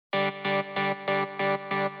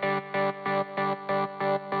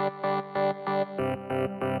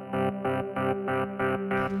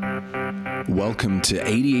Welcome to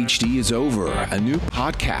ADHD is Over, a new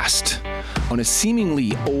podcast on a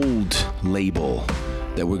seemingly old label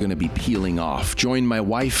that we're going to be peeling off. Join my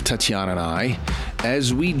wife, Tatiana, and I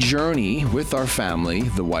as we journey with our family,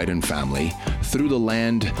 the Wyden family, through the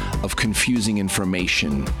land of confusing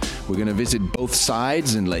information. We're going to visit both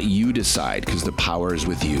sides and let you decide because the power is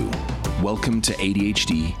with you. Welcome to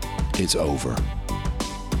ADHD is Over.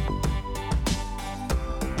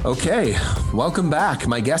 Okay, welcome back.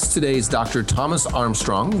 My guest today is Dr. Thomas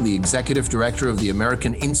Armstrong, the Executive Director of the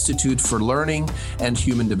American Institute for Learning and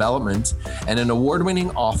Human Development, and an award-winning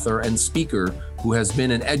author and speaker who has been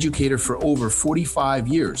an educator for over 45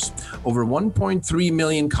 years. Over 1.3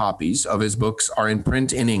 million copies of his books are in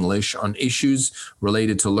print in English on issues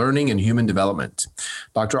related to learning and human development.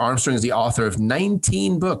 Dr. Armstrong is the author of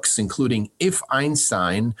 19 books, including If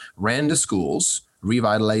Einstein Ran the Schools,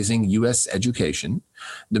 Revitalizing U.S. Education,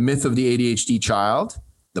 The Myth of the ADHD Child,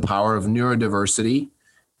 The Power of Neurodiversity,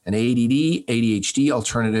 and ADHD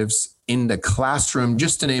Alternatives in the Classroom,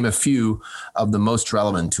 just to name a few of the most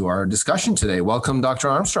relevant to our discussion today. Welcome, Dr.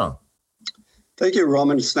 Armstrong. Thank you,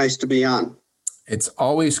 Roman. It's nice to be on. It's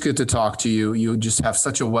always good to talk to you. You just have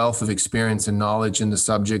such a wealth of experience and knowledge in the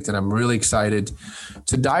subject, and I'm really excited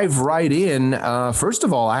to dive right in. First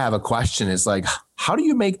of all, I have a question. It's like, how do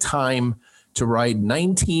you make time to write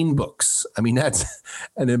 19 books? I mean, that's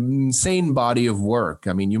an insane body of work.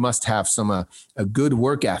 I mean, you must have a good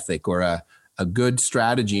work ethic or a good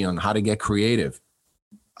strategy on how to get creative.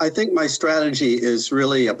 I think my strategy is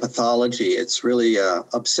really a pathology. It's really an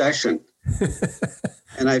obsession.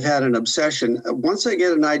 And I've had an obsession. Once I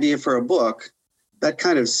get an idea for a book, that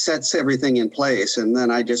kind of sets everything in place. And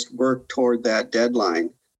then I just work toward that deadline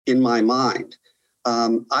in my mind.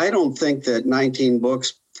 I don't think that 19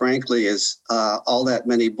 books frankly, is all that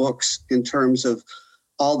many books in terms of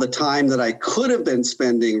all the time that I could have been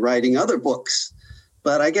spending writing other books.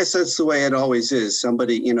 But I guess that's the way it always is.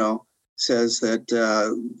 Somebody, says that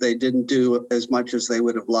they didn't do as much as they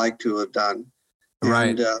would have liked to have done.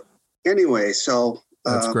 Right. And, anyway, so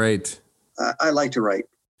that's great. I like to write.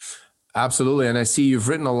 Absolutely. And I see you've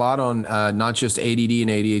written a lot on not just ADD and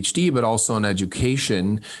ADHD, but also on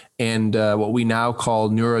education and what we now call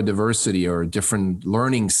neurodiversity or different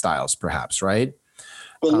learning styles, perhaps, right?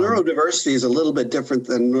 Well, neurodiversity is a little bit different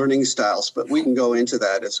than learning styles, but we can go into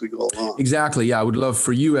that as we go along. Exactly. Yeah. I would love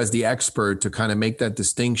for you as the expert to kind of make that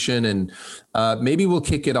distinction. And maybe we'll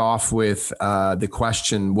kick it off with the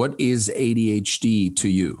question, what is ADHD to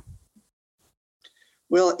you?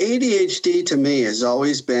 Well, ADHD to me has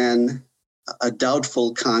always been a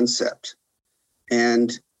doubtful concept.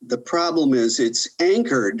 And the problem is it's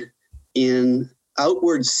anchored in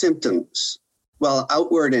outward symptoms. Well,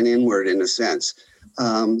 outward and inward in a sense.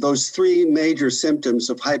 Those three major symptoms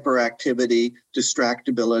of hyperactivity,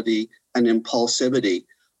 distractibility, and impulsivity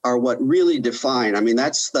are what really define. I mean,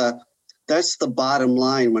 that's the bottom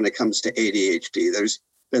line when it comes to ADHD. There's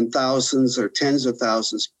been thousands or tens of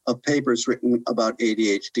thousands of papers written about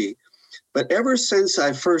ADHD. But ever since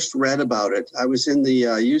I first read about it, I was in the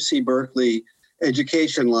UC Berkeley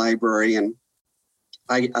Education Library, and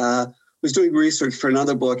I was doing research for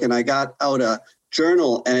another book, and I got out a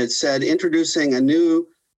journal, and it said, introducing a new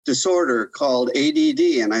disorder called ADD,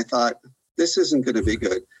 and I thought, this isn't going to be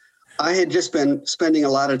good. I had just been spending a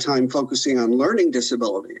lot of time focusing on learning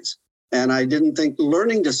disabilities, and I didn't think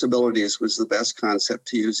learning disabilities was the best concept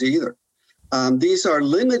to use either. These are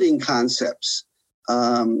limiting concepts.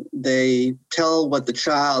 They tell what the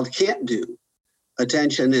child can't do.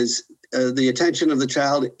 Attention is the attention of the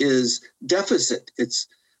child is deficit. It's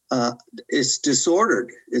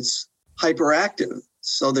disordered. It's hyperactive.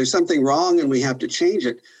 So there's something wrong, and we have to change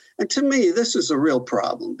it. And to me, this is a real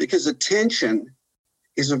problem because attention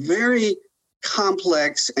is a very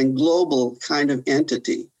complex and global kind of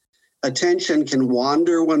entity. Attention can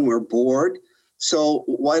wander when we're bored. So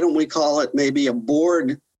why don't we call it maybe a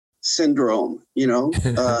bored syndrome,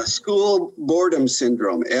 school boredom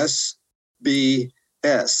syndrome, SBS.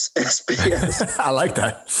 I like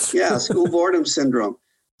that. Yeah, school boredom syndrome.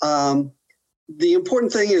 The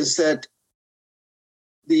important thing is that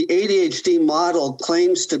the ADHD model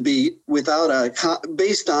claims to be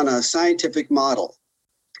based on a scientific model,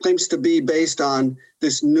 claims to be based on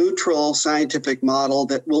this neutral scientific model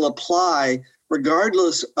that will apply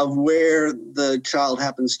regardless of where the child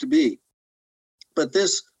happens to be. But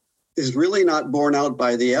this is really not borne out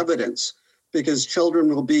by the evidence because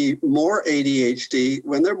children will be more ADHD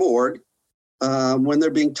when they're bored, when they're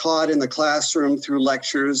being taught in the classroom through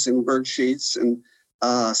lectures and worksheets and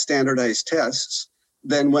standardized tests,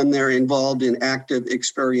 than when they're involved in active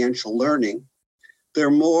experiential learning. They're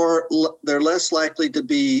less likely to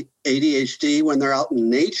be ADHD when they're out in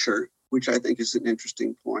nature, which I think is an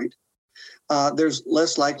interesting point. There's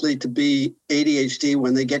less likely to be ADHD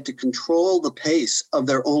when they get to control the pace of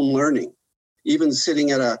their own learning, even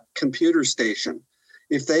sitting at a computer station.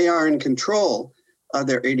 If they are in control,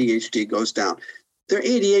 their ADHD goes down.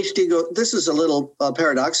 This is a little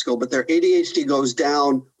paradoxical, but their ADHD goes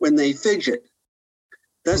down when they fidget.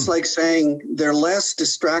 That's like saying they're less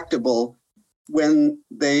distractible when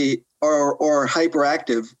they are or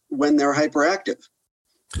hyperactive when they're hyperactive.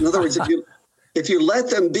 In other words, if you let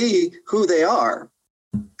them be who they are,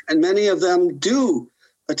 and many of them do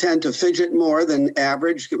tend to fidget more than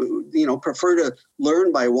average, prefer to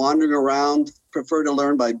learn by wandering around, prefer to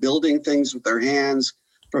learn by building things with their hands,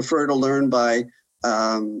 prefer to learn by,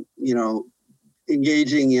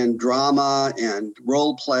 engaging in drama and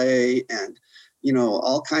role play and,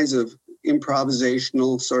 all kinds of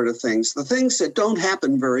improvisational sort of things, the things that don't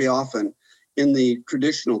happen very often in the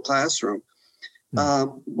traditional classroom.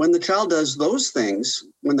 When the child does those things,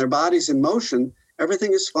 when their body's in motion,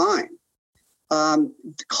 everything is fine.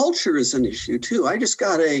 Culture is an issue too. I just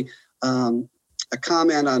got a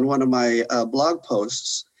comment on one of my blog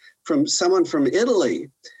posts from someone from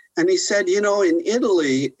Italy. And he said, in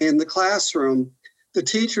Italy, in the classroom, the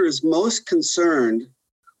teacher is most concerned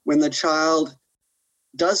when the child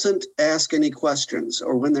doesn't ask any questions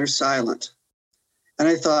or when they're silent. And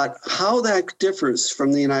I thought how that differs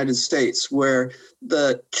from the United States, where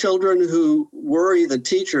the children who worry the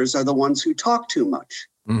teachers are the ones who talk too much,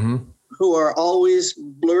 who are always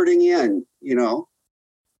blurting in,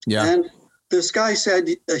 Yeah. And this guy said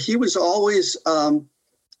he was always,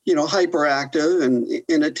 hyperactive and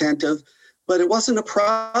inattentive, but it wasn't a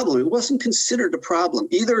problem. It wasn't considered a problem,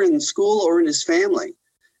 either in school or in his family.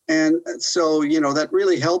 And so, that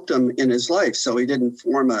really helped him in his life. So he didn't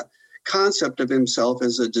form a concept of himself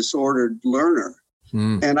as a disordered learner.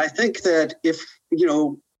 And I think that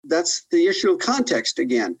that's the issue of context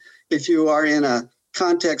again. If you are in a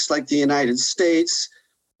context like the United States,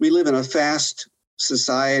 we live in a fast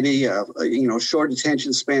society, short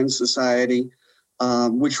attention span society,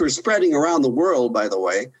 which we're spreading around the world, by the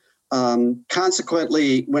way.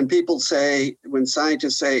 Consequently, when scientists say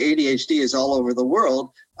ADHD is all over the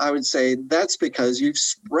world, I would say that's because you've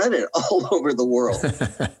spread it all over the world.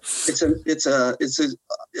 It's a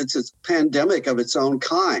pandemic of its own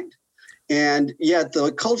kind. And yet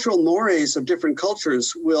the cultural mores of different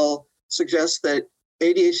cultures will suggest that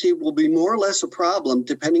ADHD will be more or less a problem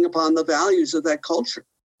depending upon the values of that culture.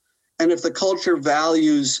 And if the culture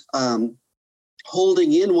values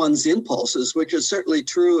holding in one's impulses, which is certainly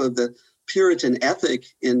true of the Puritan ethic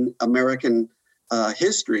in American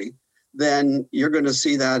history, then you're going to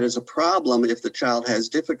see that as a problem if the child has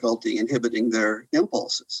difficulty inhibiting their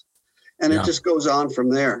impulses. And it just goes on from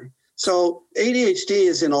there. So ADHD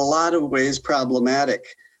is in a lot of ways problematic.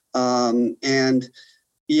 And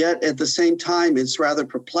yet at the same time, it's rather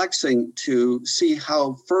perplexing to see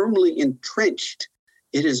how firmly entrenched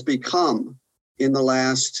it has become in the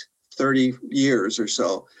last 30 years or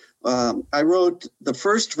so. I wrote the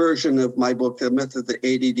first version of my book, The Myth of the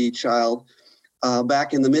ADD Child,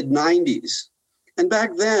 back in the mid-90s. And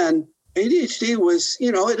back then, ADHD was,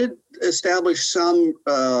 it had established some,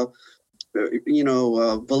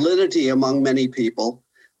 validity among many people,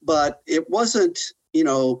 but it wasn't,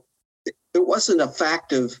 it wasn't a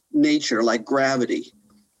fact of nature like gravity.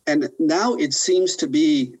 And now it seems to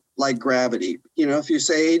be like gravity. If you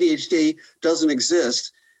say ADHD doesn't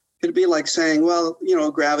exist, it'd be like saying, well,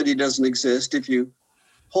 gravity doesn't exist. If you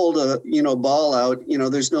hold a, ball out,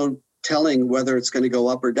 there's no telling whether it's going to go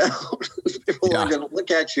up or down. People are going to look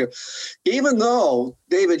at you. Even though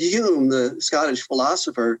David Hume, the Scottish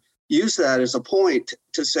philosopher, used that as a point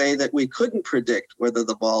to say that we couldn't predict whether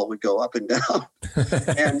the ball would go up and down.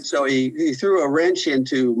 And so he threw a wrench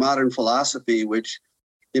into modern philosophy, which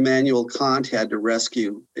Immanuel Kant had to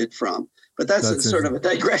rescue it from. But that's sort of a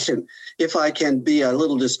digression, if I can be a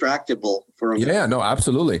little distractible for a minute. Yeah, no,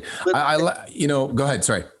 absolutely. But, go ahead.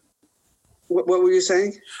 Sorry. What were you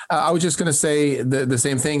saying? I was just going to say the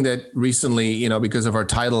same thing that recently, because of our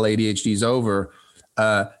title, ADHD is over,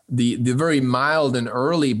 the very mild and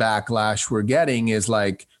early backlash we're getting is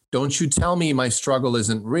like, don't you tell me my struggle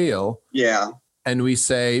isn't real. Yeah. And we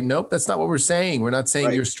say, nope, that's not what we're saying. We're not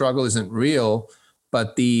saying your struggle isn't real,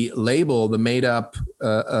 but the label, the made up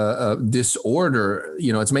disorder,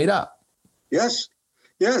 it's made up. Yes.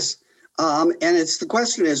 And the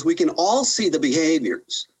question is, we can all see the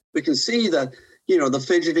behaviors. We can see that, the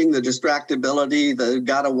fidgeting, the distractibility, the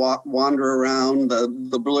gotta wander around,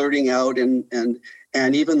 the blurting out,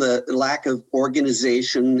 and even the lack of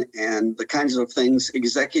organization and the kinds of things,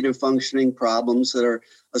 executive functioning problems that are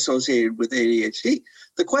associated with ADHD.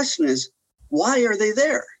 The question is, why are they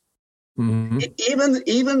there? Mm-hmm.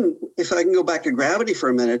 Even if I can go back to gravity for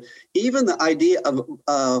a minute, even the idea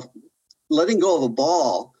of letting go of a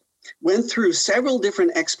ball went through several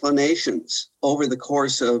different explanations over the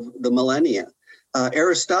course of the millennia.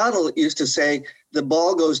 Aristotle used to say the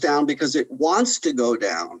ball goes down because it wants to go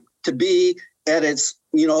down, to be at its,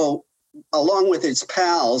 along with its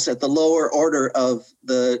pals at the lower order of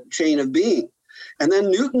the chain of being. And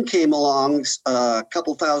then Newton came along a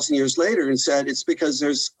couple thousand years later and said it's because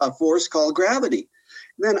there's a force called gravity.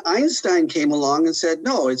 And then Einstein came along and said,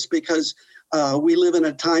 no, it's because we live in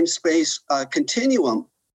a time-space continuum,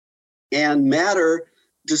 and matter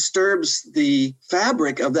disturbs the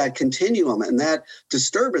fabric of that continuum, and that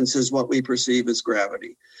disturbance is what we perceive as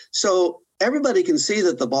gravity. So everybody can see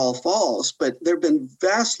that the ball falls, but there have been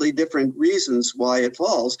vastly different reasons why it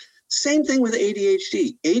falls. Same thing with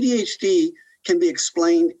ADHD. ADHD can be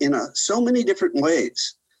explained in so many different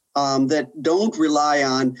ways that don't rely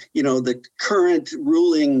on, the current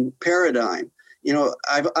ruling paradigm.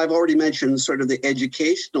 I've already mentioned sort of the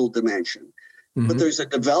educational dimension, mm-hmm. but there's a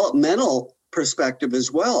developmental perspective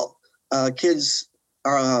as well. Kids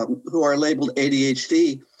who are labeled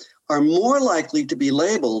ADHD are more likely to be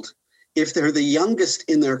labeled if they're the youngest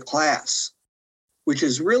in their class, which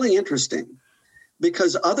is really interesting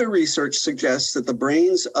because other research suggests that the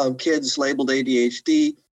brains of kids labeled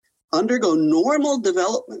ADHD undergo normal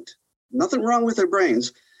development, nothing wrong with their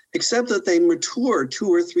brains, except that they mature 2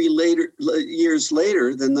 or 3 years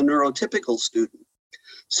later than the neurotypical student.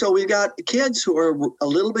 So we've got kids who are a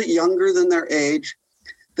little bit younger than their age.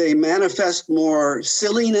 They manifest more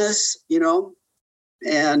silliness,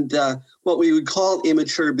 and what we would call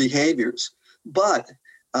immature behaviors. But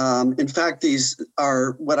in fact, these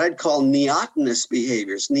are what I'd call neotenous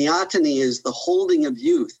behaviors. Neoteny is the holding of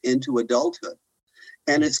youth into adulthood.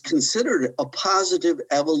 And it's considered a positive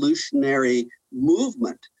evolutionary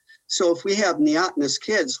movement. So if we have neotenous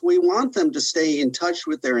kids, we want them to stay in touch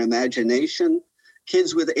with their imagination.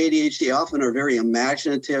 Kids with ADHD often are very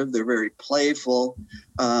imaginative. They're very playful.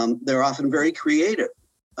 They're often very creative.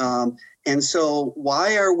 And so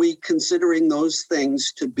why are we considering those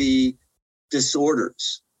things to be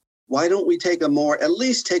disorders? Why don't we at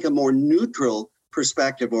least take a more neutral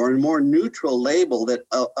perspective or a more neutral label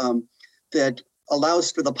that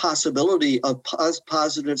allows for the possibility of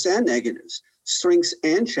positives and negatives, strengths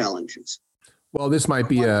and challenges? Well, this might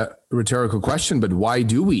be a rhetorical question, but why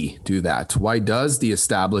do we do that? Why does the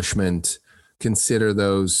establishment consider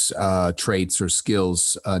those traits or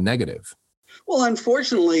skills negative? Well,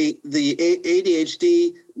 unfortunately, the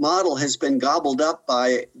ADHD model has been gobbled up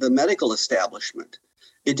by the medical establishment.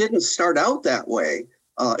 It didn't start out that way.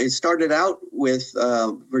 It started out with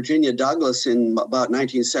Virginia Douglas in about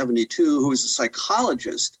 1972, who was a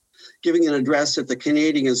psychologist, giving an address at the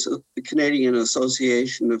Canadian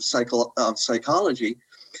Association of Psychology.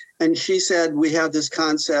 And she said, we have this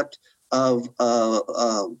concept of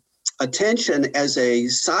attention as a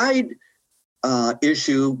side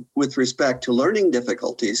issue with respect to learning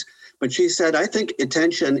difficulties. But she said, I think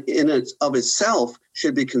attention in of itself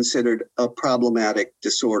should be considered a problematic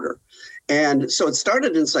disorder. And so it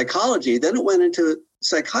started in psychology, then it went into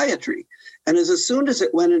psychiatry. And as soon as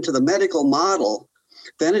it went into the medical model,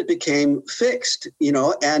 then it became fixed,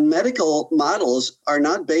 and medical models are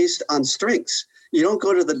not based on strengths. You don't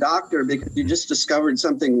go to the doctor because you just discovered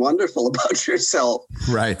something wonderful about yourself.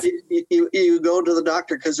 Right. You go to the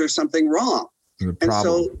doctor because there's something wrong. And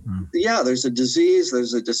so, there's a disease,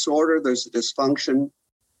 there's a disorder, there's a dysfunction.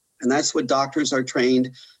 And that's what doctors are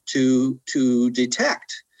trained to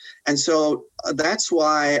detect. And so that's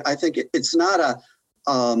why I think it's not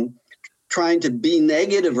a trying to be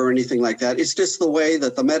negative or anything like that. It's just the way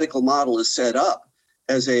that the medical model is set up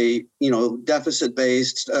as a,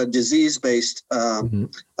 deficit-based, disease-based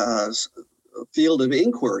field of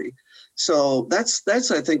inquiry. So that's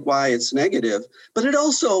I think why it's negative. But it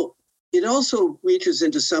also reaches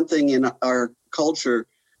into something in our culture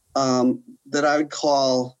that I would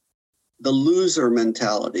call the loser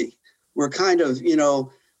mentality. We're kind of,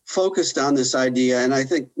 focused on this idea, and I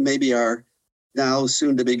think maybe our now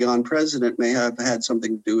soon to be gone president may have had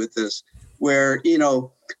something to do with this, where,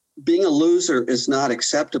 being a loser is not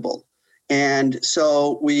acceptable. And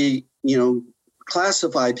so we,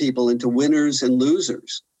 classify people into winners and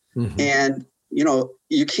losers. Mm-hmm. And,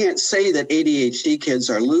 you can't say that ADHD kids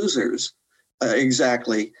are losers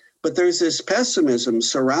exactly, but there's this pessimism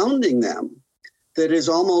surrounding them that is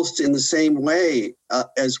almost in the same way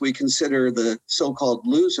as we consider the so-called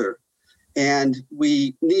loser. And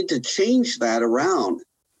we need to change that around.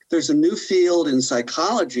 There's a new field in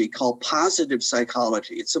psychology called positive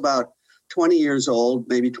psychology. It's about 20 years old,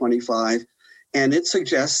 maybe 25. And it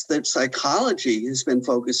suggests that psychology has been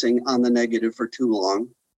focusing on the negative for too long.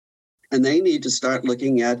 And they need to start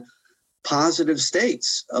looking at positive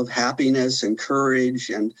states of happiness and courage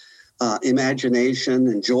and imagination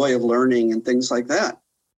and joy of learning and things like that.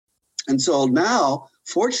 And so now,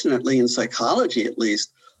 fortunately, in psychology at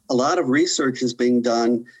least, a lot of research is being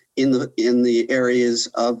done in the areas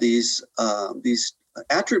of these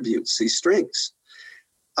attributes, these strengths.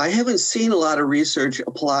 I haven't seen a lot of research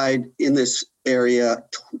applied in this area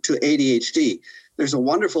to ADHD. There's a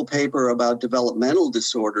wonderful paper about developmental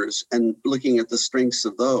disorders and looking at the strengths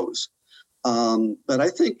of those. But I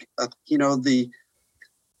think,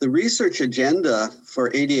 the research agenda for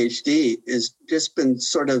ADHD has just been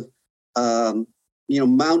sort of,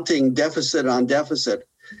 mounting deficit on deficit.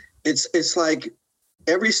 It's like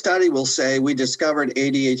every study will say we discovered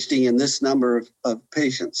ADHD in this number of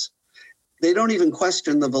patients. They don't even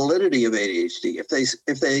question the validity of ADHD.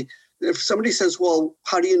 If somebody says, well,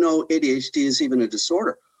 how do you know ADHD is even a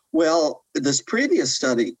disorder? Well, this previous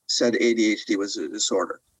study said ADHD was a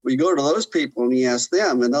disorder. We go to those people and we ask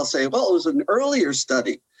them, and they'll say, well, it was an earlier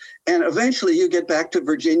study. And eventually you get back to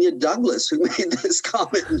Virginia Douglas, who made this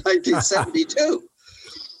comment in 1972.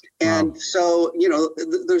 And so,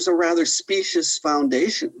 there's a rather specious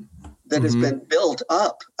foundation that has been built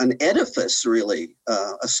up, an edifice, really,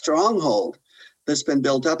 a stronghold that's been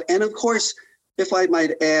built up. And of course, if I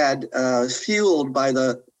might add, fueled by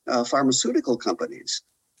the pharmaceutical companies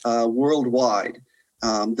worldwide.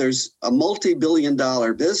 There's a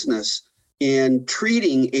multi-billion-dollar business in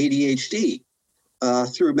treating ADHD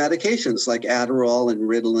through medications like Adderall and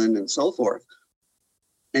Ritalin and so forth.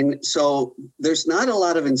 And so there's not a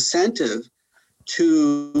lot of incentive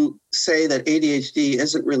to say that ADHD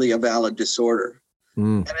isn't really a valid disorder.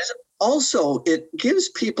 And also, it gives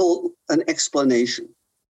people an explanation.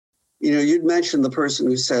 You'd mentioned the person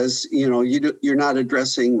who says, you're not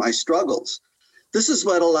addressing my struggles. This is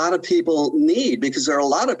what a lot of people need, because there are a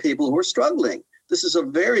lot of people who are struggling. This is a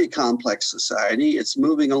very complex society. It's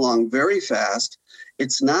moving along very fast.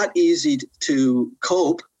 It's not easy to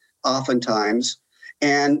cope oftentimes,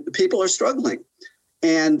 and people are struggling.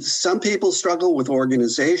 And some people struggle with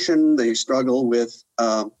organization. They struggle with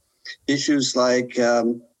issues like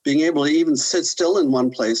being able to even sit still in one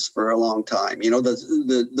place for a long time,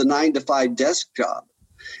 the 9-to-5 desk job.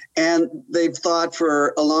 And they've thought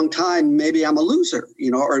for a long time, maybe I'm a loser,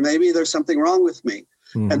 or maybe there's something wrong with me.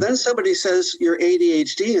 And then somebody says you're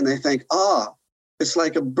ADHD, and they think, it's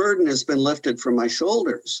like a burden has been lifted from my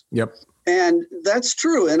shoulders. Yep. And that's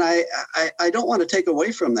true. And I don't want to take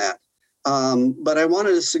away from that. But I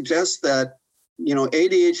wanted to suggest that,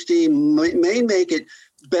 ADHD may make it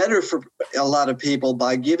better for a lot of people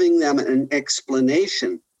by giving them an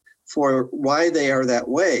explanation for why they are that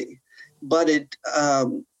way. But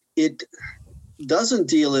it doesn't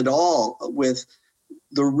deal at all with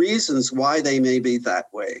the reasons why they may be that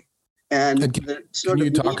way. And the sort of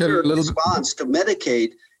knee-jerk response to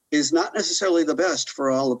medicate is not necessarily the best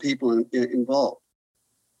for all the people involved.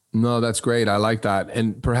 No, that's great. I like that.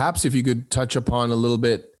 And perhaps if you could touch upon a little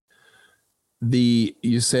bit,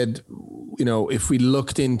 you said, if we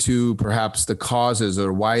looked into perhaps the causes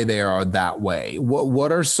or why they are that way,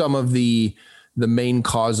 what are some of the main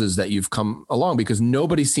causes that you've come along? Because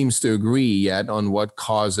nobody seems to agree yet on what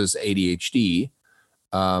causes ADHD.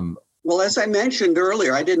 Well, as I mentioned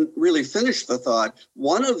earlier, I didn't really finish the thought.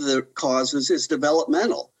 One of the causes is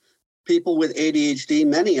developmental. People with ADHD,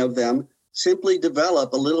 many of them, simply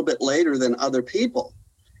develop a little bit later than other people.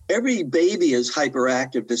 Every baby is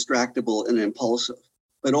hyperactive, distractible, and impulsive.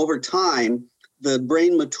 But over time, the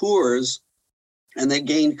brain matures and they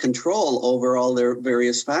gain control over all their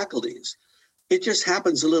various faculties. It just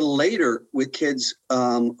happens a little later with kids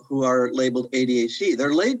who are labeled ADHD.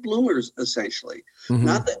 They're late bloomers, essentially.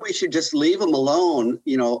 Not that we should just leave them alone,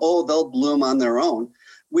 they'll bloom on their own.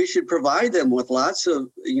 We should provide them with lots of,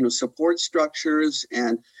 support structures.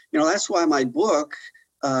 And, that's why my book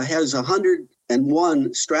has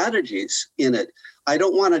 101 strategies in it. I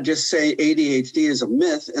don't want to just say ADHD is a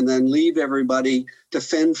myth and then leave everybody to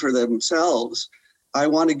fend for themselves. I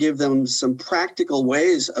want to give them some practical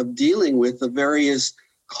ways of dealing with the various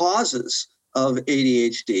causes of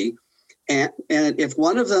ADHD. And if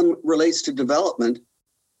one of them relates to development,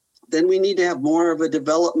 then we need to have more of a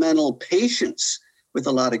developmental patience with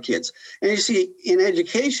a lot of kids. And you see, in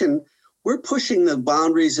education, we're pushing the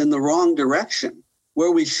boundaries in the wrong direction.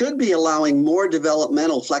 where we should be allowing more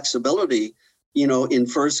developmental flexibility, in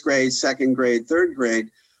first grade, second grade, third grade,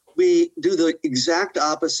 we do the exact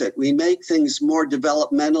opposite. We make things more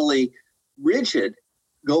developmentally rigid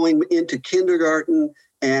going into kindergarten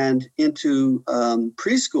and into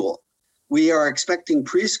preschool. We are expecting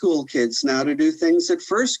preschool kids now to do things that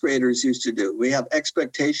first graders used to do. We have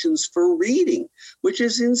expectations for reading, which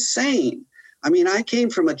is insane. I mean, I came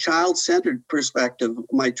from a child-centered perspective.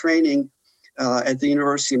 My training at the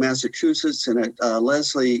University of Massachusetts and at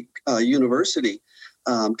Lesley University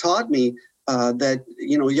taught me that,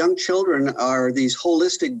 young children are these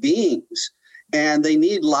holistic beings, and they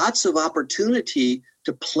need lots of opportunity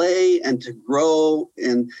to play and to grow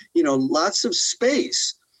and, lots of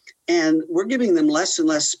space. And we're giving them less and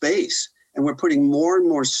less space, and we're putting more and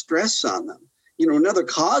more stress on them. Another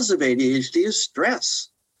cause of ADHD is stress.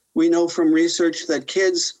 We know from research that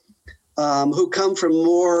kids who come from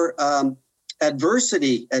more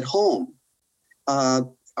adversity at home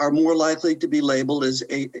are more likely to be labeled as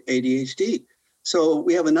ADHD. So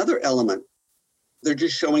we have another element. They're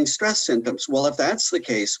just showing stress symptoms. Well, if that's the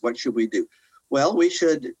case, what should we do? Well, we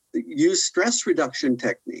should use stress reduction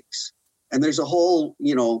techniques. And there's a whole,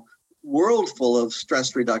 world full of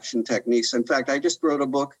stress reduction techniques. In fact, I just wrote a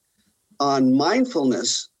book on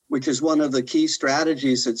mindfulness, which is one of the key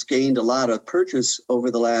strategies that's gained a lot of purchase over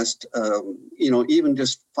the last, even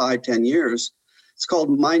just 5-10 years. It's called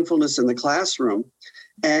Mindfulness in the Classroom.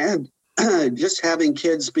 And just having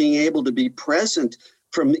kids being able to be present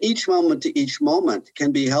from each moment to each moment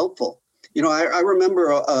can be helpful. I remember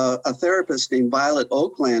a therapist named Violet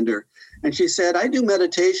Oaklander, and she said, I do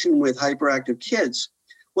meditation with hyperactive kids.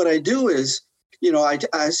 What I do is,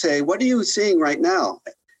 I say, what are you seeing right now?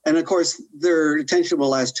 And of course, their attention will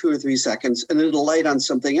last 2 or 3 seconds, and it'll light on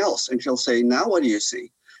something else. And she'll say, now what do you see?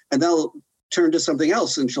 And they'll turn to something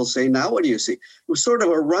else, and she'll say, now what do you see? It was sort of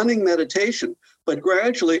a running meditation, but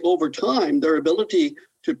gradually over time, their ability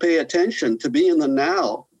to pay attention, to be in the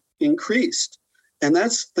now, increased. And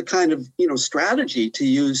that's the kind of, strategy to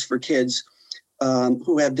use for kids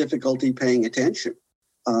who have difficulty paying attention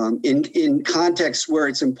in contexts where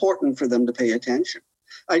it's important for them to pay attention.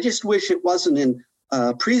 I just wish it wasn't in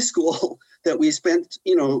preschool that we spent,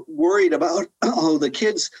 worried about, the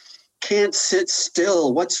kids can't sit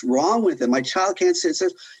still. What's wrong with them? My child can't sit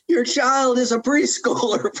still. Your child is a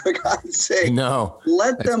preschooler, for God's sake. No.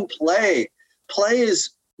 Let them play. Play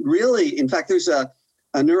is really, in fact, there's a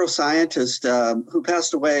neuroscientist who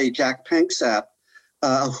passed away, Jack Panksepp,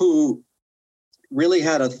 who really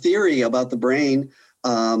had a theory about the brain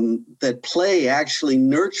that play actually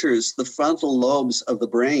nurtures the frontal lobes of the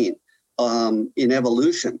brain in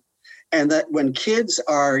evolution. And that when kids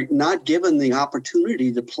are not given the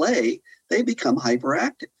opportunity to play, they become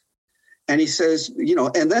hyperactive. And he says,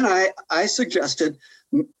 and then I suggested,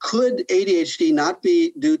 could ADHD not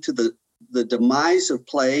be due to the demise of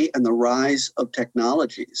play and the rise of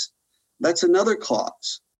technologies? That's another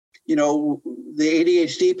cause. The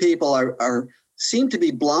ADHD people seem to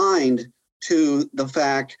be blind to the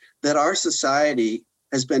fact that our society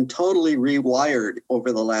has been totally rewired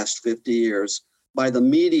over the last 50 years by the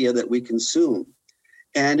media that we consume.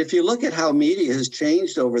 And if you look at how media has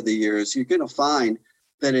changed over the years, you're going to find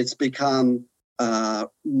that it's become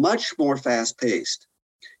much more fast-paced.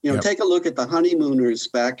 Yep. Take a look at the Honeymooners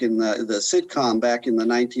back in the sitcom back in the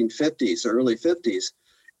 1950s, early 50s,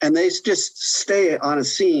 and they just stay on a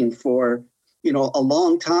scene for, a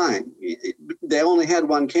long time. They only had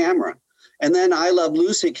one camera. And then I Love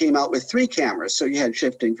Lucy came out with 3 cameras. So you had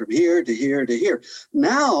shifting from here to here to here.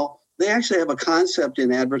 Now they actually have a concept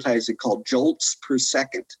in advertising called jolts per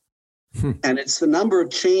second. And it's the number of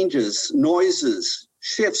changes, noises,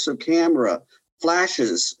 shifts of camera,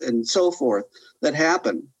 flashes, and so forth that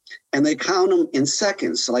happen. And they count them in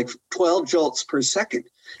seconds, like 12 jolts per second.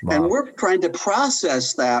 Wow. And we're trying to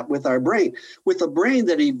process that with our brain, with a brain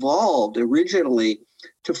that evolved originally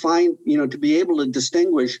to find, to be able to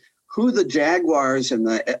distinguish who the jaguars and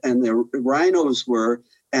the rhinos were,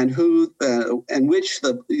 and who and which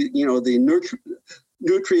the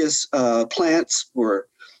nutritious plants were.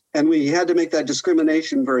 And we had to make that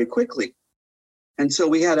discrimination very quickly. And so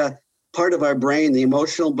we had a part of our brain, the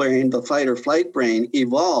emotional brain, the fight or flight brain,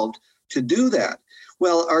 evolved to do that.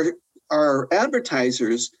 Well, our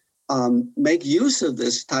advertisers make use of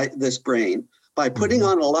this brain by putting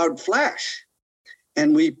on a loud flash,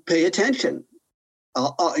 and we pay attention.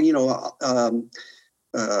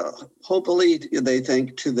 Hopefully they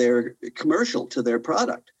think to their commercial, to their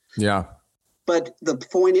product. Yeah. But the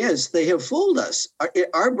point is, they have fooled us.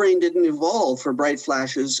 Our brain didn't evolve for bright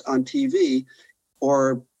flashes on TV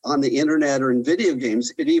or on the internet or in video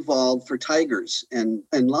games, it evolved for tigers and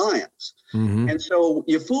lions. Mm-hmm. And so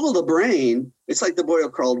you fool the brain, it's like the boy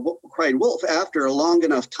who cried wolf. After a long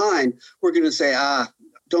enough time, we're going to say,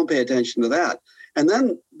 don't pay attention to that. And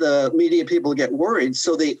then the media people get worried,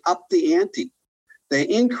 so they up the ante. They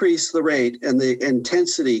increase the rate and the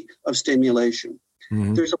intensity of stimulation.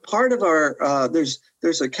 Mm-hmm. There's a part of our,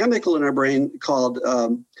 there's a chemical in our brain called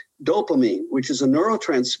dopamine, which is a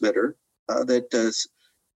neurotransmitter that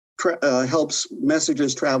helps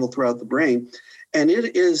messages travel throughout the brain. And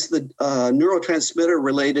it is the neurotransmitter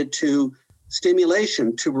related to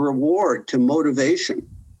stimulation, to reward, to motivation.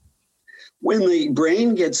 When the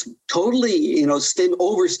brain gets totally,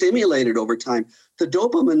 overstimulated over time, the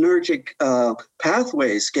dopaminergic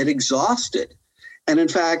pathways get exhausted. And in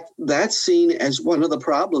fact, that's seen as one of the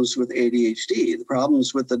problems with ADHD, the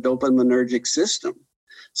problems with the dopaminergic system.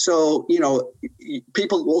 So,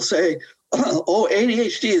 people will say, oh,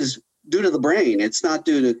 ADHD is due to the brain. It's not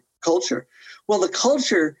due to culture. Well, the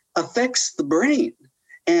culture affects the brain.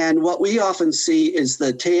 And what we often see is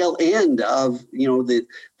the tail end of,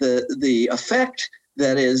 the effect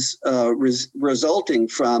that is resulting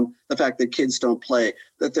from the fact that kids don't play,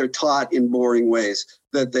 that they're taught in boring ways,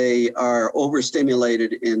 that they are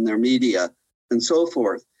overstimulated in their media, and so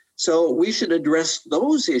forth. So we should address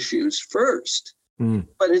those issues first. Mm.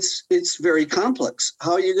 But it's very complex.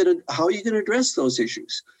 How are you going to address those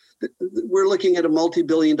issues? We're looking at a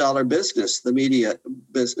multi-billion-dollar business, the media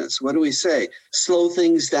business. What do we say? Slow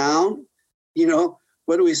things down?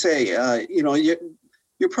 What do we say?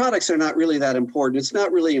 Your products are not really that important. It's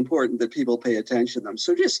not really important that people pay attention to them.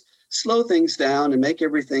 So just slow things down and make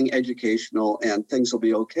everything educational, and things will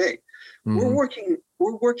be okay. Mm-hmm.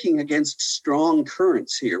 We're working against strong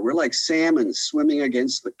currents here. We're like salmon swimming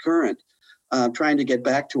against the current, trying to get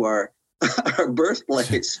back to our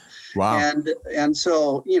birthplace. Wow. And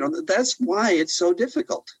so, that's why it's so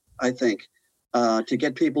difficult, I think, to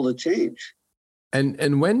get people to change.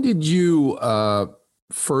 And when did you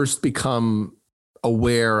first become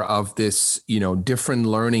aware of this, different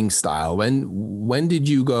learning style? When did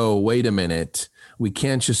you go, wait a minute, we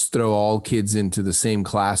can't just throw all kids into the same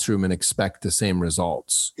classroom and expect the same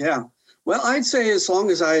results? Yeah. Well, I'd say as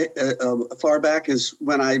long as far back as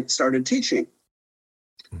when I started teaching.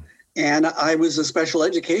 And I was a special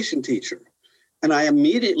education teacher. And I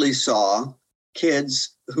immediately saw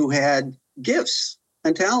kids who had gifts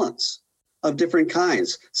and talents of different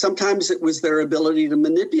kinds. Sometimes it was their ability to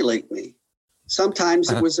manipulate me. Sometimes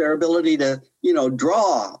it was their ability to,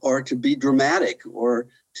 draw, or to be dramatic, or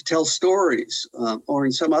to tell stories, or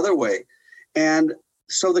in some other way. And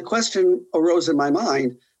so the question arose in my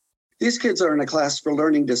mind, these kids are in a class for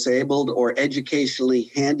learning disabled or educationally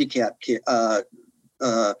handicapped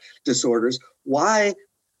disorders. Why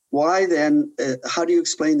then, how do you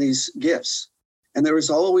explain these gifts? And there was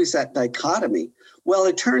always that dichotomy. Well,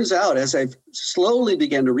 it turns out, as I've slowly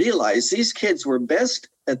began to realize, these kids were best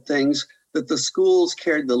at things that the schools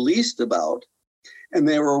cared the least about, and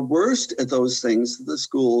they were worst at those things that the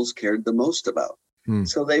schools cared the most about.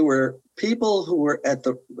 So they were people who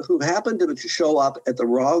happened to show up at the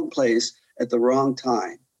wrong place at the wrong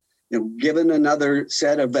time. Given another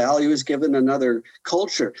set of values, given another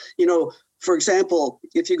culture. For example,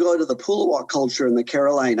 if you go to the Puluwak culture in the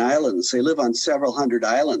Caroline Islands, they live on several hundred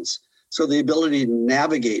islands. So the ability to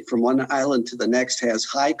navigate from one island to the next has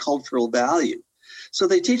high cultural value. So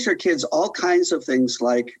they teach their kids all kinds of things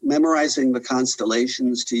like memorizing the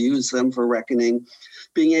constellations to use them for reckoning,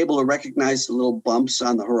 being able to recognize the little bumps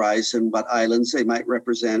on the horizon, what islands they might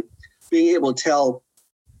represent, being able to tell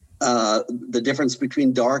the difference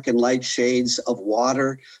between dark and light shades of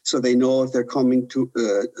water, so they know if they're coming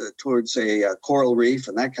towards a coral reef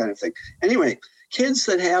and that kind of thing. Anyway, kids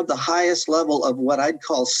that have the highest level of what I'd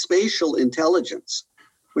call spatial intelligence,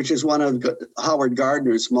 which is one of Howard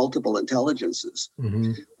Gardner's multiple intelligences,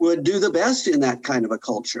 would do the best in that kind of a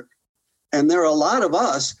culture. And there are a lot of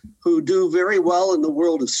us who do very well in the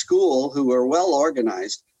world of school, who are well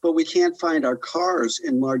organized, but we can't find our cars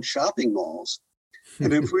in large shopping malls.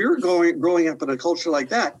 And if we were growing up in a culture like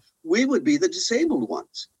that, we would be the disabled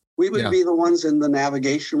ones. We would be the ones in the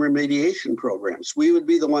navigation remediation programs. We would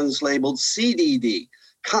be the ones labeled CDD,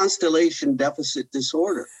 Constellation Deficit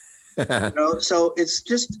Disorder. So it's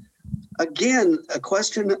just, again, a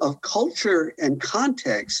question of culture and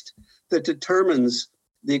context that determines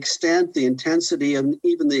the extent, the intensity, and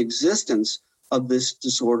even the existence of this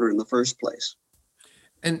disorder in the first place.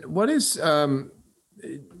 And what is,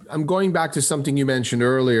 I'm going back to something you mentioned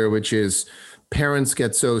earlier, which is parents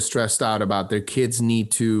get so stressed out about their kids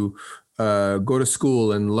need to go to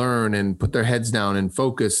school and learn and put their heads down and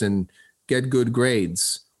focus and get good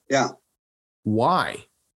grades. Yeah. Why?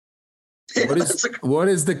 What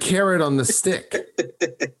is the carrot on the stick?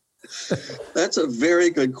 That's a very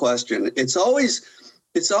good question. It's always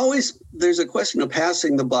there's a question of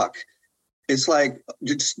passing the buck. It's like,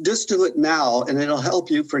 just do it now and it'll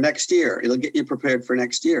help you for next year. It'll get you prepared for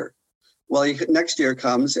next year. Well, next year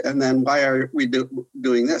comes, and then why are we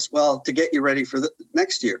doing this? Well, to get you ready for the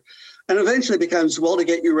next year. And eventually becomes, well, to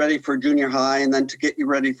get you ready for junior high, and then to get you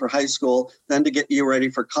ready for high school, then to get you ready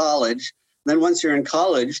for college. Then once you're in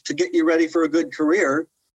college, to get you ready for a good career.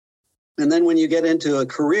 And then when you get into a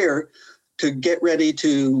career, to get ready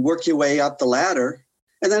to work your way up the ladder.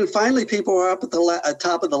 And then finally, people are up at the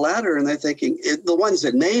top of the ladder, and they're thinking, the ones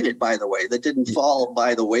that made it, by the way, that didn't fall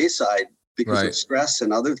by the wayside because of stress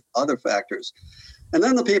and other factors. And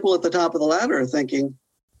then the people at the top of the ladder are thinking,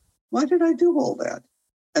 why did I do all that?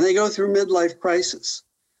 And they go through midlife crisis.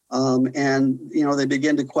 And, they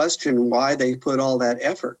begin to question why they put all that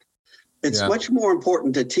effort. It's much more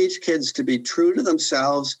important to teach kids to be true to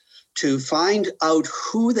themselves, to find out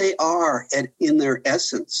who they are in their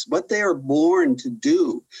essence, what they are born to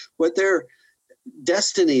do, what their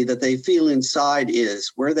destiny that they feel inside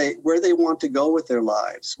is, where they want to go with their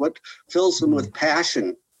lives, what fills them with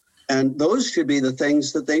passion. And those should be the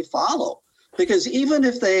things that they follow. Because even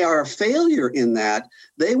if they are a failure in that,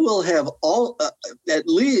 they will have at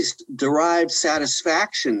least derived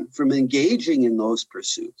satisfaction from engaging in those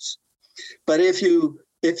pursuits. But if you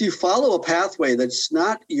follow a pathway that's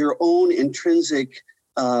not your own intrinsic,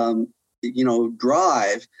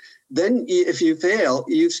 drive, then if you fail,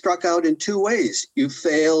 you've struck out in two ways. You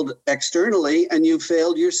failed externally, and you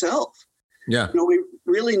failed yourself. Yeah. We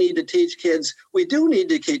really need to teach kids. We do need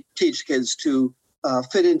to teach kids to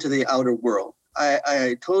fit into the outer world.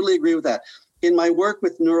 I totally agree with that. In my work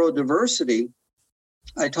with neurodiversity,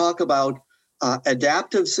 I talk about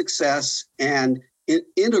adaptive success and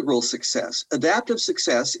integral success. Adaptive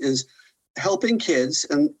success is helping kids,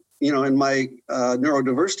 and in my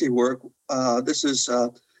neurodiversity work, this is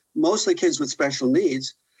mostly kids with special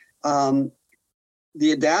needs.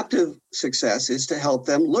 The adaptive success is to help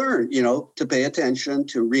them learn, to pay attention,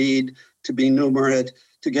 to read, to be numerate,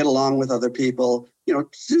 to get along with other people, to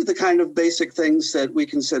do the kind of basic things that we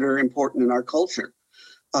consider important in our culture.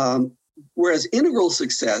 Whereas integral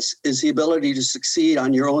success is the ability to succeed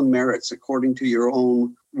on your own merits according to your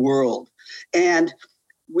own world. And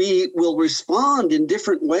we will respond in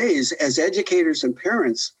different ways as educators and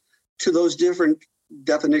parents to those different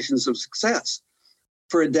definitions of success.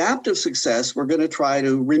 For adaptive success, we're going to try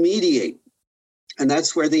to remediate. And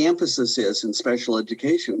that's where the emphasis is in special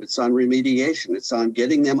education. It's on remediation. It's on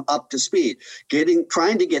getting them up to speed,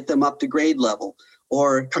 trying to get them up to grade level,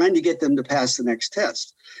 or trying to get them to pass the next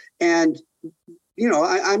test. And,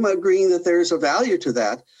 I'm agreeing that there's a value to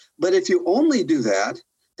that. But if you only do that,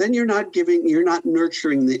 then you're not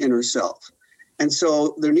nurturing the inner self. And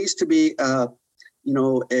so there needs to be,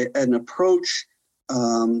 an approach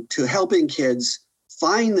to helping kids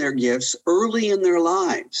find their gifts early in their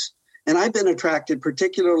lives. And I've been attracted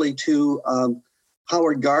particularly to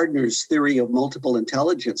Howard Gardner's theory of multiple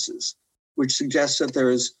intelligences, which suggests that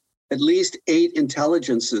there's at least 8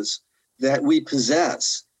 intelligences that we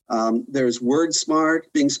possess. There's word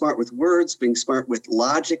smart, being smart with words, being smart with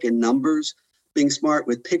logic and numbers, being smart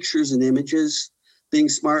with pictures and images, being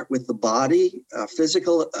smart with the body,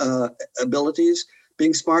 physical abilities,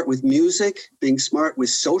 being smart with music, being smart with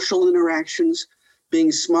social interactions,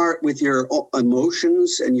 being smart with your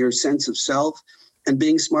emotions and your sense of self, and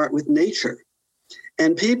being smart with nature.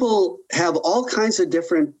 And people have all kinds of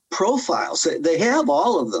different profiles. They have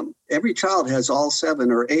all of them. Every child has all 7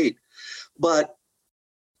 or 8, but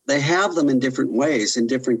they have them in different ways, in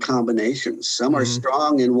different combinations. Some are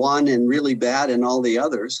strong in one and really bad in all the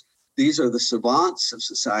others. These are the savants of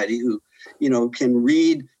society who, can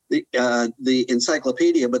read the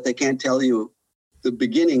encyclopedia, but they can't tell you the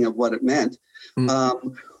beginning of what it meant.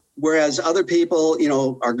 Whereas other people,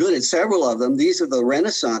 are good at several of them. These are the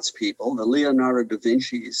Renaissance people, the Leonardo da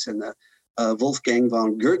Vinci's and the Wolfgang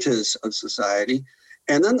von Goethe's of society.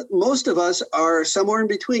 And then most of us are somewhere in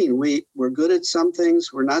between. We're good at some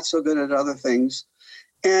things, we're not so good at other things.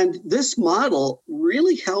 And this model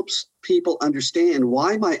really helps people understand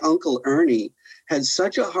why my Uncle Ernie had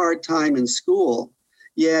such a hard time in school,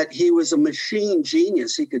 yet he was a machine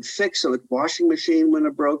genius. He could fix a washing machine when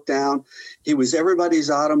it broke down. He was everybody's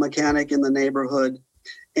auto mechanic in the neighborhood.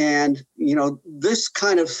 And, this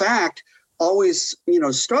kind of fact always,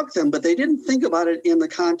 struck them, but they didn't think about it in the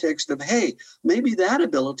context of, hey, maybe that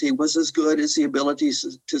ability was as good as the ability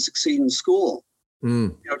to succeed in school,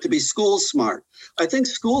 to be school smart. I think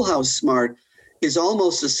schoolhouse smart is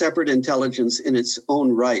almost a separate intelligence in its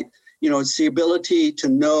own right. It's the ability to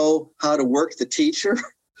know how to work the teacher,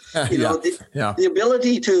 the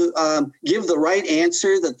ability to give the right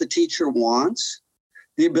answer that the teacher wants,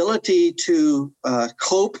 the ability to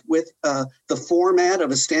cope with the format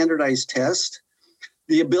of a standardized test,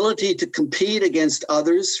 the ability to compete against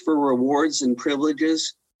others for rewards and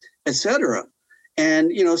privileges, etc.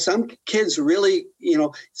 And, some kids really,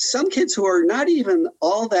 some kids who are not even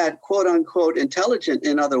all that quote unquote intelligent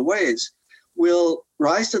in other ways will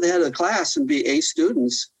rise to the head of the class and be A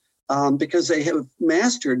students because they have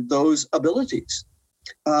mastered those abilities.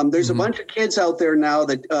 There's a bunch of kids out there now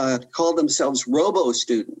that call themselves robo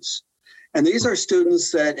students. And these are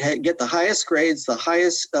students that get the highest grades, the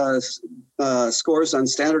highest scores on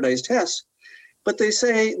standardized tests, but they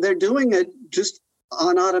say they're doing it just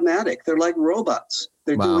on automatic. They're like robots.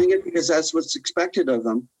 They're doing it because that's what's expected of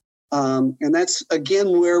them. And that's,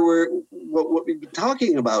 again, where what we've been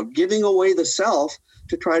talking about, giving away the self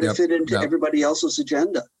to try to fit into everybody else's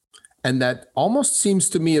agenda. And that almost seems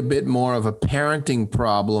to me a bit more of a parenting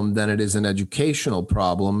problem than it is an educational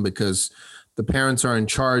problem, because the parents are in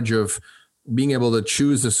charge of being able to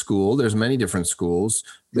choose a school. There's many different schools.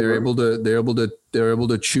 They're able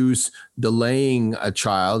to choose delaying a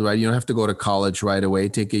child, right? You don't have to go to college right away,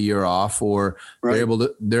 take a year off, or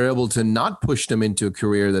they're able to not push them into a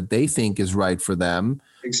career that they think is right for them.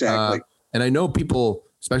 Exactly. And I know people,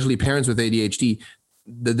 especially parents with ADHD,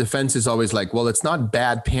 the defense is always like, well, it's not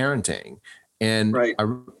bad parenting. And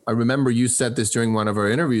I remember you said this during one of our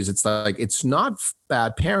interviews. It's like, it's not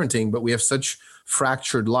bad parenting, but we have such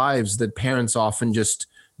fractured lives that parents often just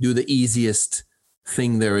do the easiest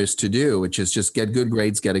thing there is to do, which is just get good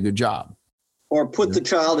grades, get a good job. Or put the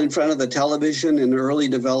child in front of the television in early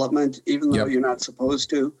development, even though you're not supposed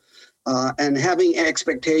to. And having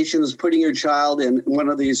expectations, putting your child in one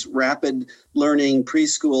of these rapid learning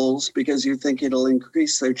preschools because you think it'll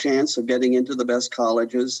increase their chance of getting into the best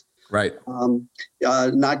colleges. Right.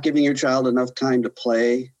 Not giving your child enough time to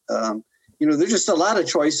play. There's just a lot of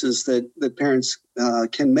choices that parents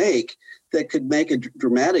can make that could make a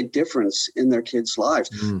dramatic difference in their kids' lives.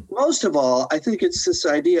 Most of all, I think it's this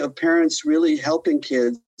idea of parents really helping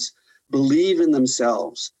kids believe in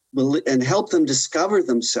themselves and help them discover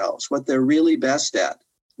themselves, what they're really best at,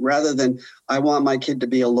 rather than I want my kid to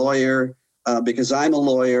be a lawyer because I'm a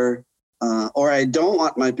lawyer, or I don't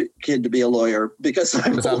want my kid to be a lawyer because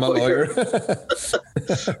I'm a lawyer.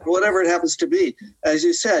 Whatever it happens to be. As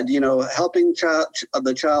you said, helping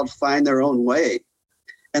the child find their own way.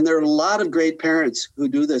 And there are a lot of great parents who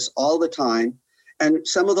do this all the time. And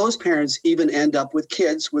some of those parents even end up with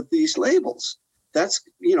kids with these labels. That's,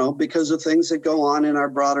 because of things that go on in our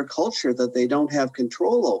broader culture that they don't have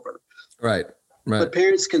control over. Right. But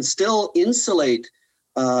parents can still insulate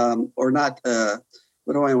or not,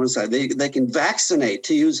 what do I want to say? They can vaccinate,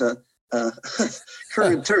 to use a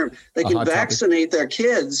current term. They can vaccinate their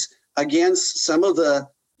kids against some of the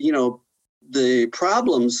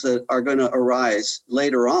problems that are going to arise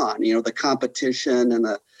later on, the competition and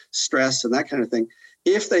the stress and that kind of thing,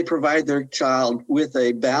 if they provide their child with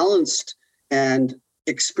a balanced and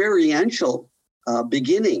experiential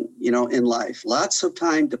beginning, in life. Lots of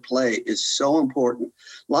time to play is so important.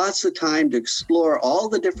 Lots of time to explore all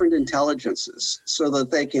the different intelligences so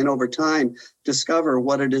that they can, over time, discover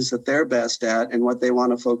what it is that they're best at and what they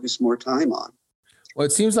want to focus more time on. Well,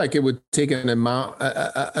 it seems like it would take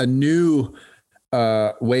a new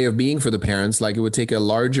way of being for the parents. Like it would take a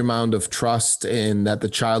large amount of trust in that the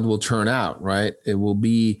child will turn out, right? It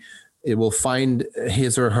will find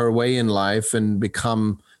his or her way in life and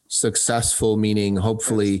become successful, meaning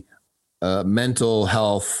hopefully mental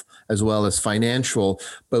health as well as financial.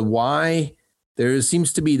 But why there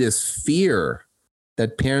seems to be this fear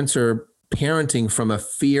that parents are parenting from a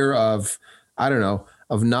fear of,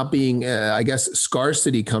 of not being, I guess,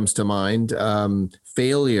 scarcity comes to mind,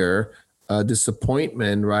 failure,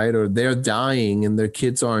 disappointment, right? Or they're dying and their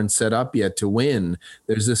kids aren't set up yet to win.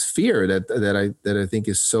 There's this fear that I think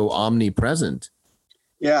is so omnipresent.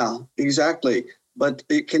 Yeah, exactly. But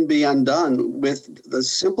it can be undone with the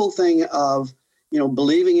simple thing of,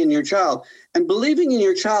 believing in your child, and believing in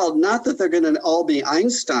your child, not that they're going to all be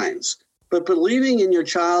Einsteins, but believing in your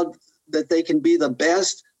child that they can be the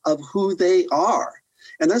best of who they are.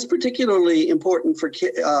 And that's particularly important for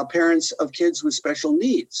parents of kids with special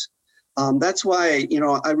needs. That's why,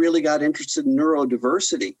 I really got interested in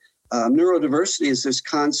neurodiversity. Neurodiversity is this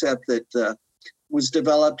concept that was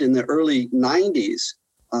developed in the early 90s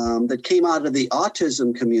that came out of the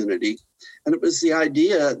autism community. And it was the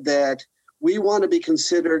idea that we want to be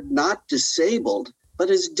considered not disabled, but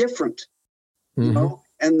as different,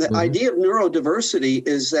 And the idea of neurodiversity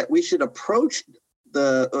is that we should approach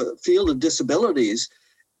the field of disabilities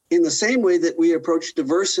in the same way that we approach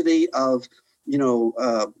diversity of,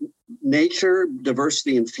 nature,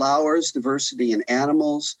 diversity in flowers, diversity in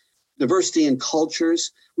animals, diversity in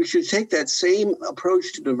cultures. We should take that same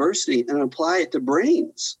approach to diversity and apply it to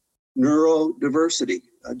brains, neurodiversity,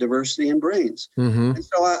 diversity in brains. And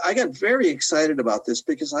so I got very excited about this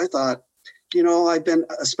because I thought, I've been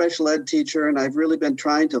a special ed teacher and I've really been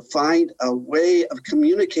trying to find a way of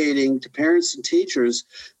communicating to parents and teachers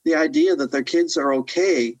the idea that their kids are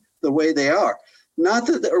okay the way they are. Not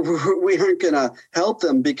that we aren't going to help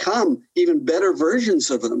them become even better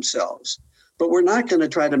versions of themselves, but we're not going to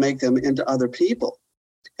try to make them into other people.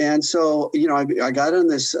 And so, I got on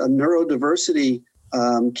this neurodiversity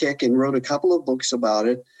kick and wrote a couple of books about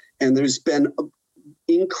it. And there's been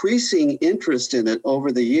increasing interest in it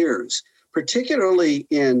over the years, particularly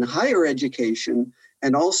in higher education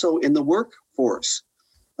and also in the workforce.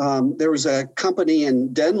 There was a company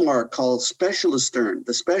in Denmark called Specialisterne,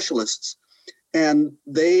 the specialists, and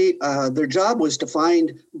they their job was to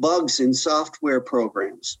find bugs in software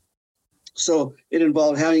programs. So it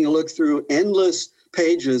involved having to look through endless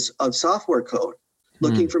pages of software code,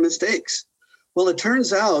 looking for mistakes. Well, it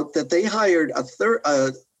turns out that they hired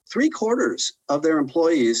three-quarters of their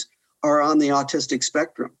employees are on the autistic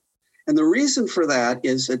spectrum. And the reason for that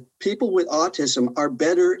is that people with autism are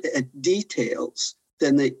better at details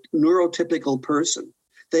than the neurotypical person.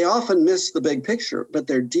 They often miss the big picture, but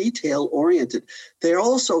they're detail-oriented. They're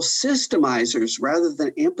also systemizers rather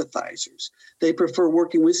than empathizers. They prefer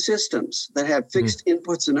working with systems that have fixed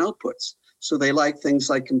inputs and outputs. So they like things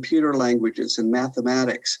like computer languages and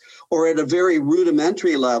mathematics, or at a very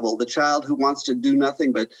rudimentary level, the child who wants to do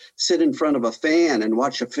nothing but sit in front of a fan and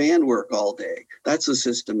watch a fan work all day. That's a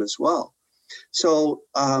system as well. So,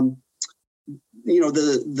 the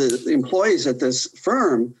employees at this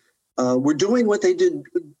firm were doing what they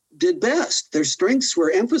did best. Their strengths were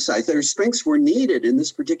emphasized. Their strengths were needed in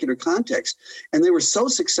this particular context, and they were so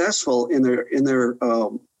successful in their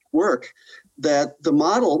work that the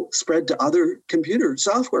model spread to other computer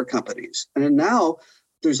software companies. And now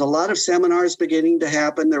there's a lot of seminars beginning to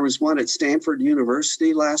happen. There was one at Stanford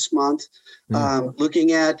University last month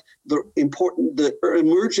looking at the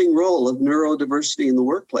emerging role of neurodiversity in the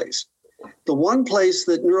workplace. The one place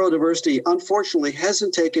that neurodiversity unfortunately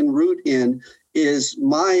hasn't taken root in is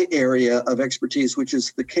my area of expertise, which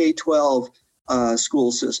is the K-12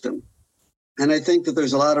 school system. And I think that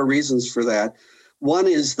there's a lot of reasons for that. One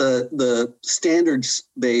is the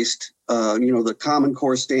standards-based, the Common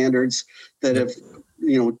Core standards that have,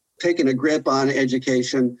 taken a grip on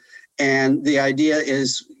education. And the idea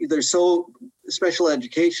is special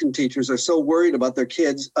education teachers are so worried about their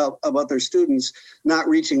kids, about their students not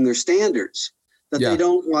reaching their standards, that they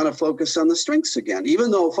don't want to focus on the strengths again,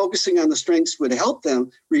 even though focusing on the strengths would help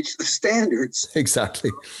them reach the standards.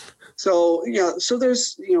 Exactly. So, so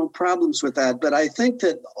there's, problems with that. But I think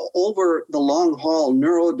that over the long haul,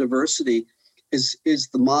 neurodiversity is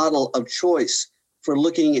the model of choice for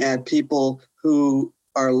looking at people who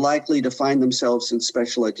are likely to find themselves in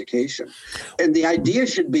special education. And the idea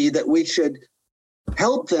should be that we should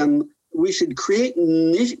help them. We should create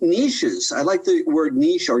niches. I like the word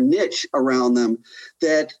niche or niche around them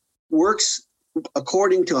that works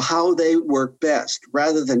according to how they work best,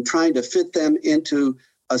 rather than trying to fit them into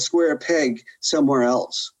a square peg somewhere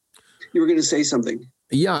else. You were going to say something.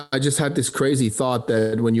 Yeah, I just had this crazy thought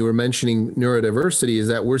that when you were mentioning neurodiversity is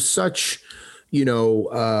that we're such,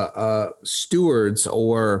 stewards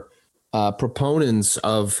or proponents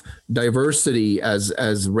of diversity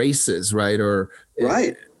as races, right? Or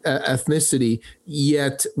right. Ethnicity.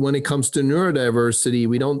 Yet when it comes to neurodiversity,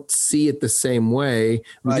 we don't see it the same way.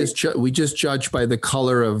 We just judge by the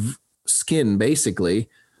color of skin, basically.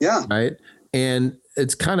 Yeah. Right. And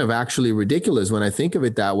it's kind of actually ridiculous when I think of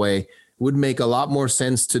it that way. It would make a lot more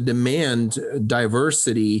sense to demand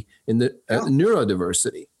diversity in the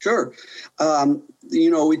neurodiversity. Sure.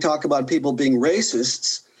 We talk about people being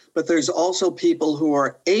racists, but there's also people who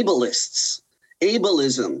are ableists.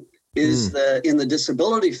 Ableism is in the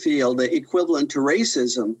disability field, the equivalent to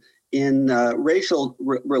racism in racial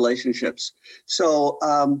relationships. So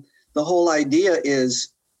the whole idea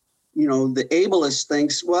is, the ableist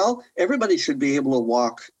thinks, well, everybody should be able to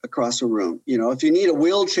walk across a room. If you need a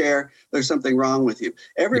wheelchair, there's something wrong with you.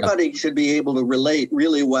 Everybody should be able to relate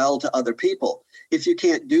really well to other people. If you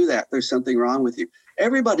can't do that, there's something wrong with you.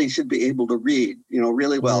 Everybody should be able to read,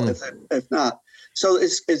 really well, if not. So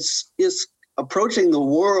it's approaching the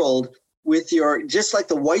world with just like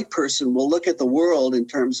the white person will look at the world in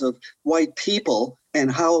terms of white people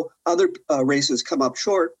and how other races come up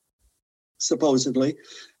short, supposedly,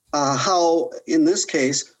 how, in this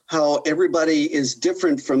case, how everybody is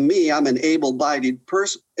different from me. I'm an able-bodied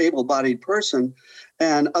person,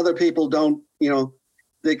 and other people don't,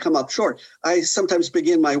 they come up short. I sometimes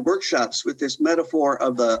begin my workshops with this metaphor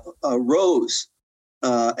of the rose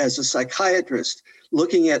as a psychiatrist,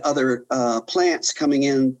 looking at other plants coming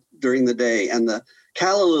in during the day, and the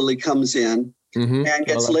calla lily comes in and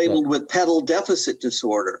gets labeled with petal deficit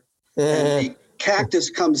disorder. And the cactus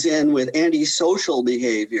comes in with antisocial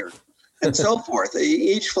behavior, and so forth.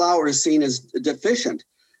 Each flower is seen as deficient.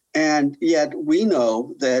 And yet we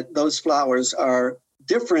know that those flowers are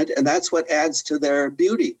different, and that's what adds to their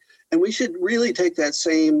beauty. And we should really take that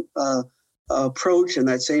same approach and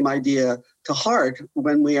that same idea to heart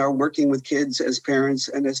when we are working with kids as parents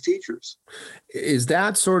and as teachers. Is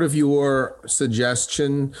that sort of your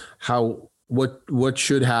suggestion, what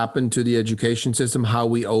should happen to the education system, how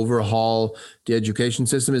we overhaul the education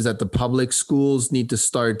system? Is that the public schools need to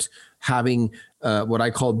start having what I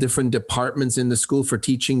call different departments in the school for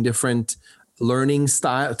teaching different learning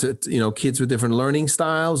style to kids with different learning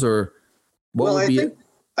styles, or what would be?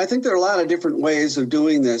 I think there are a lot of different ways of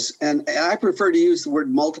doing this, and I prefer to use the word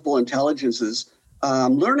multiple intelligences.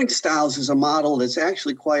 Learning styles is a model that's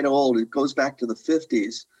actually quite old. It goes back to the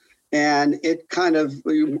 50s. And it kind of,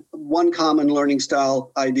 one common learning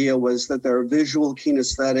style idea was that there are visual,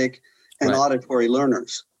 kinesthetic, and auditory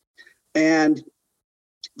learners. And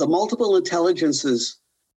the multiple intelligences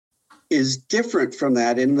is different from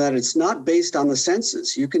that in that it's not based on the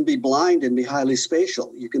senses. You can be blind and be highly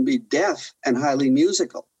spatial. You can be deaf and highly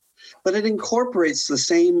musical. But it incorporates the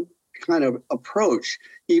same kind of approach,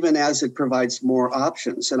 even as it provides more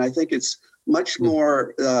options. And I think it's much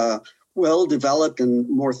more well-developed and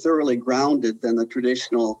more thoroughly grounded than the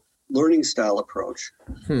traditional learning style approach.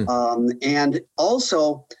 And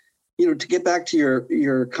also, to get back to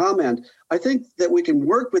your comment, I think that we can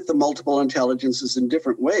work with the multiple intelligences in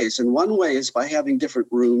different ways. And one way is by having different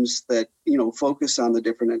rooms that, focus on the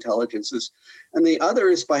different intelligences. And the other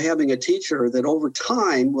is by having a teacher that over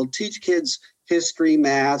time will teach kids history,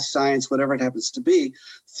 math, science, whatever it happens to be,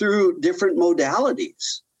 through different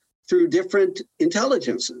modalities, through different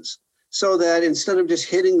intelligences. So that instead of just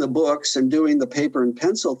hitting the books and doing the paper and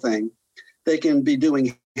pencil thing, they can be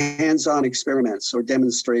doing hands-on experiments or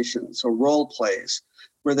demonstrations or role plays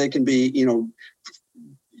where they can be,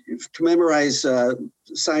 to memorize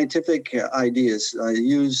scientific ideas,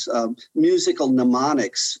 use musical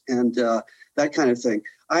mnemonics and that kind of thing.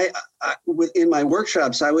 In my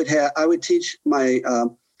workshops, I would teach my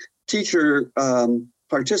teacher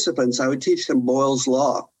participants, I would teach them Boyle's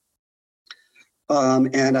Law.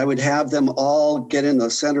 And I would have them all get in the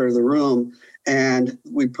center of the room, and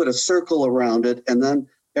we'd put a circle around it, and then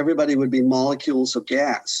everybody would be molecules of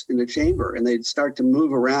gas in a chamber, and they'd start to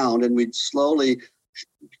move around, and we'd slowly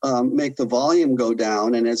make the volume go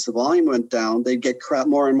down. And as the volume went down, they'd get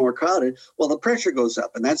more and more crowded. Well, the pressure goes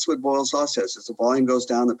up, and that's what Boyle's Law says. As the volume goes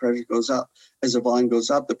down, the pressure goes up. As the volume goes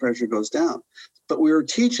up, the pressure goes down. But we were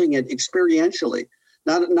teaching it experientially,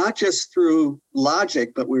 not just through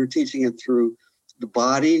logic, but we were teaching it through the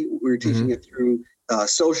body. We were teaching it through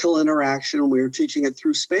social interaction. We were teaching it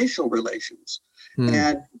through spatial relations.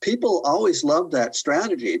 And people always loved that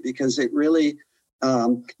strategy because it really,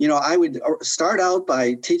 I would start out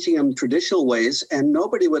by teaching them traditional ways, and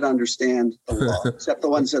nobody would understand the law except the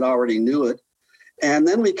ones that already knew it. And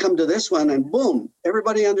then we come to this one, and boom,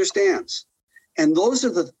 everybody understands. And those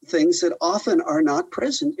are the things that often are not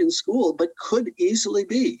present in school, but could easily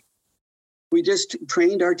be. We just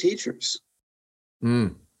trained our teachers.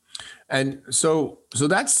 And so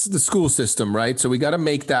that's the school system, right? So we got to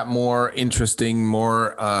make that more interesting,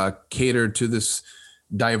 more catered to this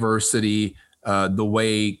diversity, the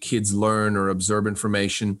way kids learn or absorb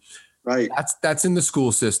information. Right. That's in the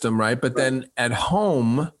school system, right? But then at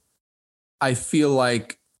home, I feel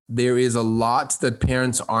like there is a lot that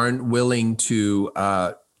parents aren't willing to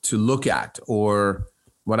look at, or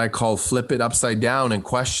what I call flip it upside down and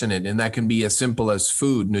question it. And that can be as simple as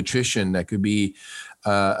food, nutrition. That could be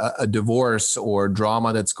a divorce or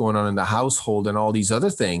drama that's going on in the household and all these other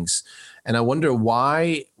things. And I wonder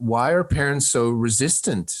why are parents so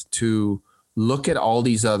resistant to look at all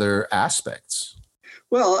these other aspects?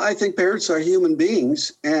 Well, I think parents are human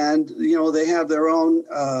beings, and they have their own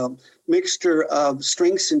mixture of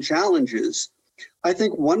strengths and challenges. I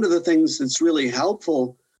think one of the things that's really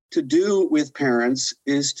helpful to do with parents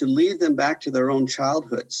is to lead them back to their own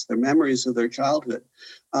childhoods, their memories of their childhood.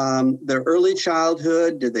 Their early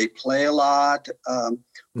childhood, did they play a lot?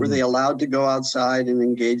 Were they allowed to go outside and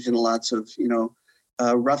engage in lots of,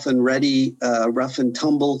 rough and ready, rough and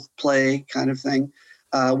tumble play kind of thing?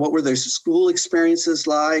 What were their school experiences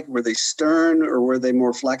like? Were they stern or were they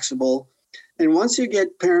more flexible? And once you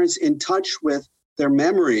get parents in touch with their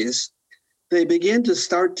memories, they begin to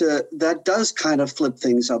that does kind of flip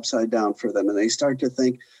things upside down for them. And they start to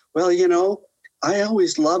think, well, I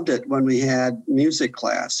always loved it when we had music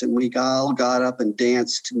class and we all got up and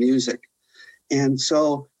danced to music. And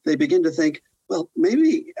so they begin to think, well,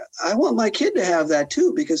 maybe I want my kid to have that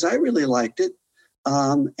too, because I really liked it.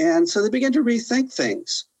 And so they begin to rethink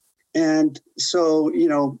things. And so,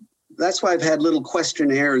 that's why I've had little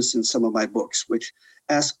questionnaires in some of my books, which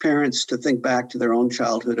ask parents to think back to their own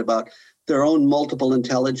childhood about their own multiple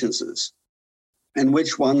intelligences and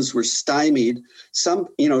which ones were stymied. Some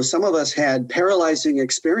of us had paralyzing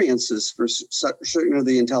experiences for certain of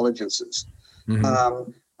the intelligences.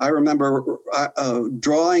 Mm-hmm. I remember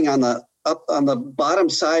drawing on the bottom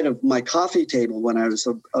side of my coffee table when I was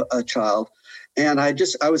a child. And I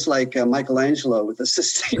was like Michelangelo with a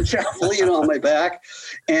Sistine Chapel, on my back.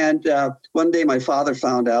 And one day my father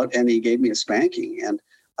found out and he gave me a spanking. And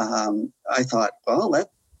I thought, well,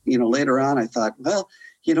 later on I thought, well,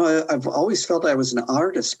 I've always felt I was an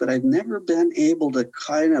artist, but I've never been able to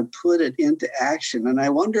kind of put it into action. And I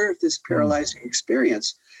wonder if this paralyzing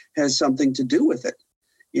experience has something to do with it,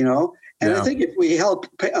 And I think if we help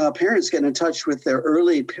parents get in touch with their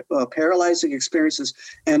early paralyzing experiences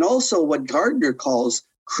and also what Gardner calls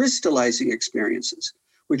crystallizing experiences,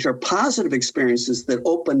 which are positive experiences that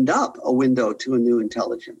opened up a window to a new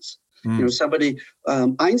intelligence.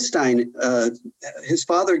 Einstein, his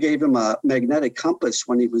father gave him a magnetic compass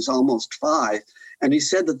when he was almost 5. And he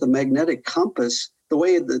said that the magnetic compass, the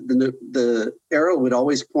way the arrow would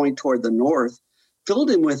always point toward the north,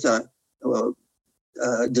 filled him with a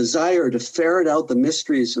desire to ferret out the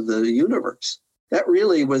mysteries of the universe. That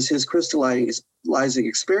really was his crystallizing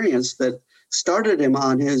experience that started him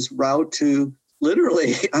on his route to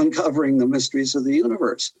literally uncovering the mysteries of the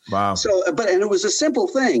universe. Wow. And it was a simple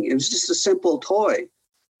thing. It was just a simple toy.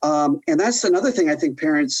 And that's another thing I think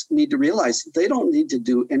parents need to realize. They don't need to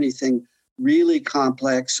do anything really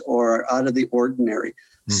complex or out of the ordinary.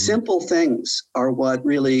 Mm-hmm. Simple things are what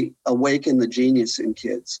really awaken the genius in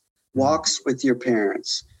kids. Walks with your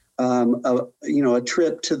parents, a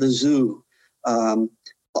trip to the zoo,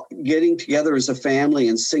 getting together as a family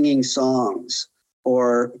and singing songs,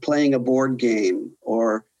 or playing a board game,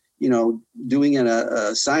 or doing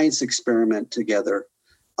a science experiment together,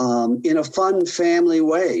 in a fun family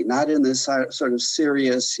way, not in this sort of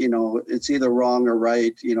serious, it's either wrong or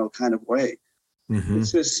right, kind of way. Mm-hmm.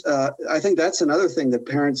 It's just, I think that's another thing that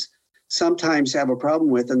parents sometimes have a problem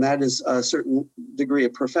with, and that is a certain degree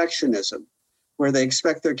of perfectionism, where they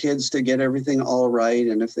expect their kids to get everything all right,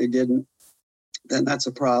 and if they didn't, then that's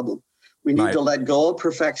a problem. We need to let go of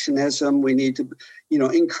perfectionism. We need to,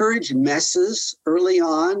 encourage messes early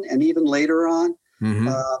on and even later on.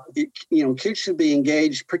 Mm-hmm. Kids should be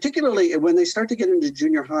engaged, particularly when they start to get into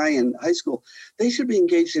junior high and high school. They should be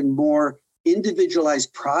engaged in more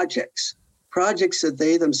individualized projects that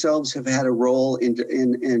they themselves have had a role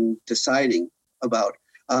in deciding about.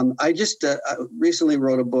 I just recently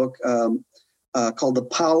wrote a book called The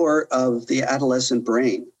Power of the Adolescent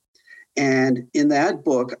Brain. And in that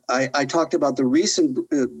book, I talked about the recent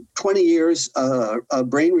 20 years of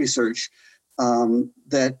brain research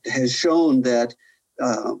that has shown that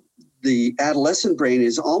the adolescent brain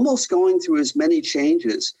is almost going through as many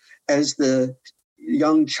changes as the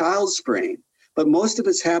young child's brain. But most of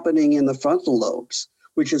it's happening in the frontal lobes,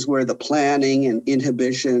 which is where the planning and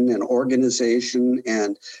inhibition and organization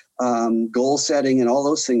and goal setting and all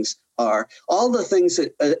those things are. All the things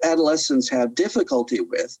that adolescents have difficulty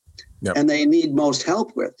with, and they need most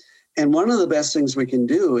help with. And one of the best things we can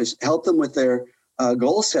do is help them with their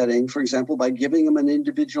goal setting, for example, by giving them an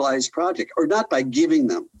individualized project, or not by giving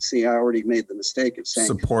them. See, I already made the mistake of saying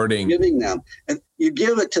supporting, giving them. And you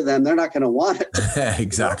give it to them, they're not going to want it.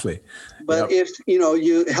 Exactly. But if,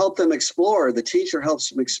 you help them explore, the teacher helps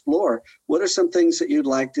them explore, what are some things that you'd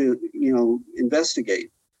like to,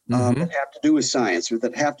 investigate that have to do with science or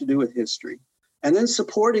that have to do with history? And then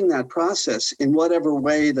supporting that process in whatever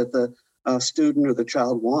way that the student or the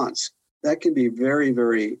child wants. That can be very,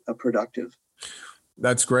 very productive.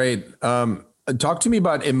 That's great. Talk to me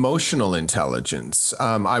about emotional intelligence.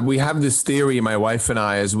 We have this theory, my wife and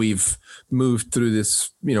I, as we've moved through this,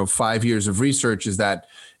 5 years of research, is that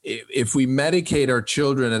if we medicate our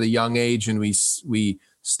children at a young age and we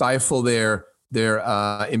stifle their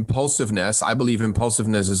impulsiveness, I believe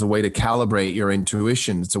impulsiveness is a way to calibrate your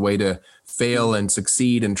intuition. It's a way to fail and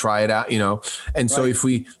succeed and try it out, And so if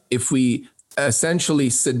we essentially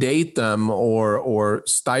sedate them or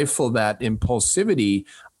stifle that impulsivity,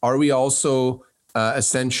 are we also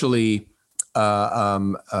essentially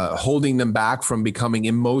holding them back from becoming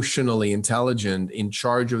emotionally intelligent, in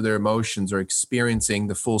charge of their emotions, or experiencing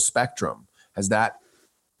the full spectrum? Has that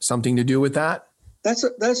something to do with that? That's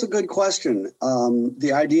a good question.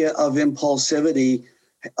 The idea of impulsivity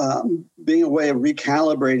being a way of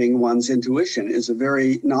recalibrating one's intuition is a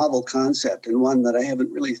very novel concept, and one that I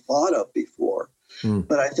haven't really thought of before.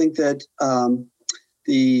 But I think that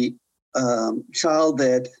the child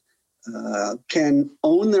that can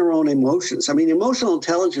own their own emotions. I mean, emotional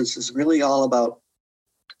intelligence is really all about,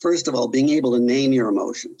 first of all, being able to name your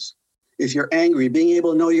emotions. If you're angry, being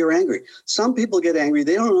able to know you're angry. Some people get angry,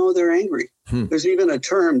 they don't know they're angry. There's even a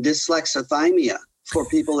term, dyslexithymia, for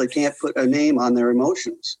people that can't put a name on their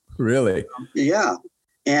emotions. Really? Yeah.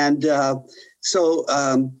 And being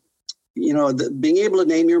able to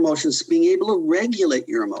name your emotions, being able to regulate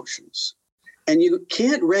your emotions. And you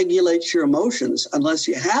can't regulate your emotions unless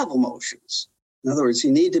you have emotions. In other words,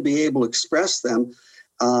 you need to be able to express them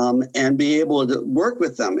and be able to work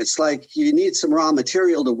with them. It's like you need some raw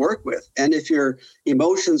material to work with. And if your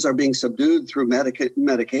emotions are being subdued through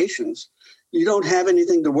medications, you don't have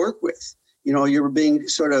anything to work with. You know, you're being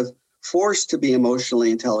sort of forced to be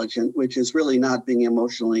emotionally intelligent, which is really not being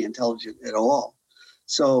emotionally intelligent at all.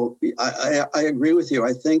 So I agree with you.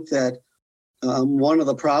 I think that one of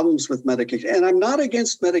the problems with medication, and I'm not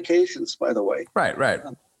against medications, by the way. Right.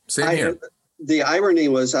 Same here. The irony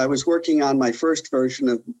was I was working on my first version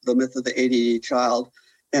of The Myth of the ADD Child,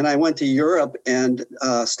 and I went to Europe and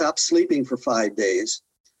stopped sleeping for 5 days.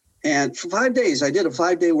 And for 5 days, I did a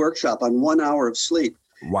 5-day workshop on 1 hour of sleep.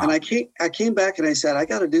 Wow. And I came back and I said, I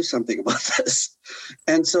got to do something about this.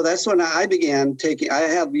 And so that's when I began taking, I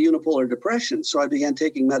have unipolar depression. So I began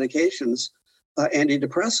taking medications,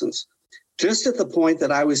 antidepressants, just at the point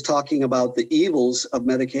that I was talking about the evils of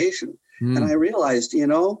medication. And I realized,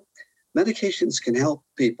 medications can help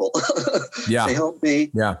people. Yeah. They help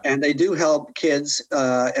me. Yeah. And they do help kids.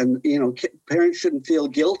 Parents shouldn't feel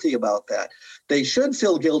guilty about that. They should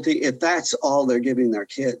feel guilty if that's all they're giving their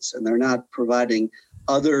kids and they're not providing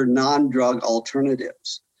other non-drug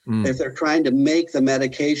alternatives. If they're trying to make the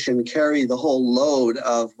medication carry the whole load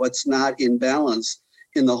of what's not in balance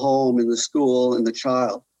in the home, in the school, in the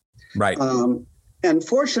child. Right. And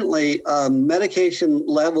fortunately, medication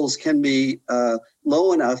levels can be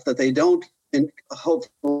low enough that they don't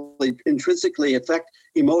hopefully intrinsically affect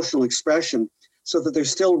emotional expression, so that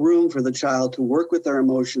there's still room for the child to work with their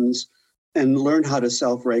emotions and learn how to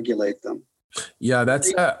self-regulate them. Yeah,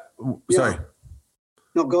 that's sorry.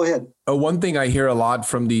 No, go ahead. One thing I hear a lot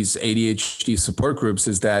from these ADHD support groups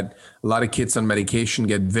is that a lot of kids on medication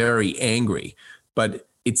get very angry, but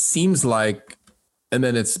it seems like, and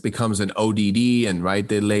then it becomes an ODD, and right,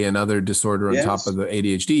 they lay another disorder on top of the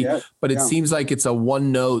ADHD, but it seems like it's a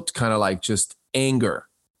one note kind of like just anger.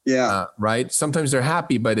 Yeah. Right. Sometimes they're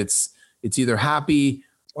happy, but it's either happy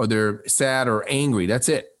or they're sad or angry. That's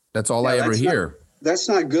it. That's all I ever hear. That's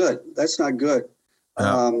not good. That's not good.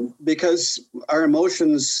 Because our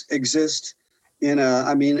emotions exist in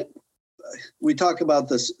we talk about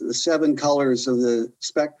the 7 colors of the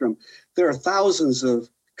spectrum. There are thousands of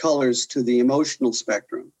colors to the emotional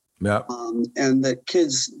spectrum. Yeah. And that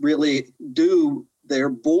kids really they're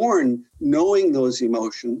born knowing those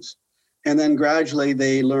emotions. And then gradually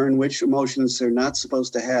they learn which emotions they're not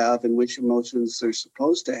supposed to have and which emotions they're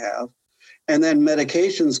supposed to have. And then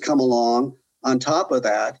medications come along on top of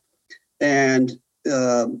that and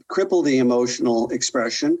cripple the emotional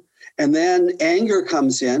expression. And then anger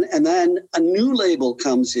comes in, and then a new label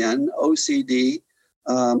comes in, OCD,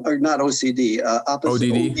 or not OCD,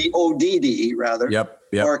 opposite ODD rather,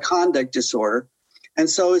 or conduct disorder. And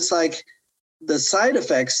so it's like the side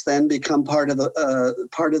effects then become part of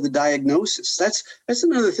the diagnosis. That's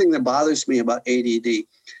another thing that bothers me about ADD,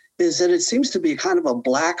 is that it seems to be kind of a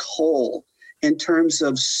black hole in terms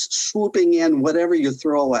of swooping in whatever you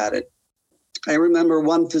throw at it. I remember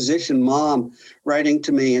one physician mom writing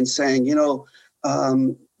to me and saying,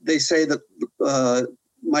 they say that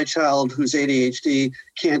my child who's ADHD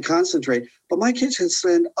can't concentrate, but my kid can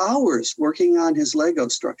spend hours working on his Lego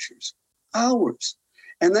structures, hours.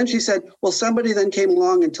 And then she said, well, somebody then came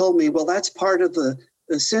along and told me, well, that's part of the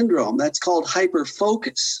syndrome. That's called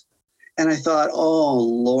hyperfocus. And I thought, oh,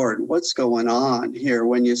 Lord, what's going on here?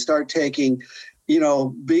 When you start taking,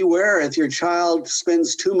 beware if your child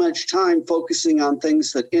spends too much time focusing on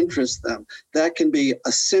things that interest them. That can be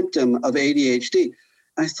a symptom of ADHD.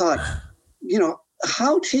 I thought,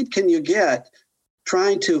 how cheap can you get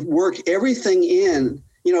trying to work everything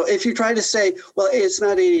if you try to say, well, it's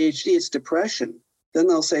not ADHD, it's depression, then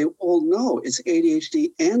they'll say, oh, no, it's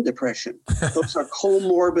ADHD and depression. Those are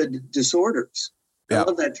comorbid disorders. I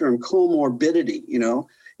love that term, comorbidity,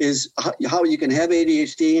 is how you can have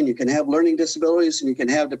ADHD and you can have learning disabilities and you can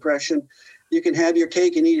have depression. You can have your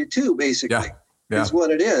cake and eat it too, basically, is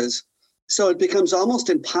what it is. So it becomes almost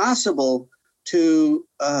impossible to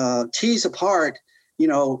tease apart,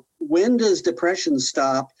 when does depression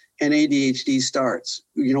stop and ADHD starts?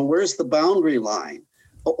 Where's the boundary line?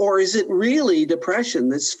 Or is it really depression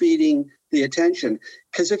that's feeding the attention?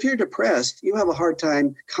 Because if you're depressed, you have a hard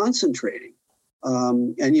time concentrating.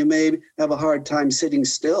 And you may have a hard time sitting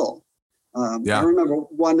still. I remember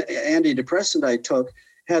one antidepressant I took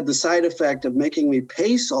had the side effect of making me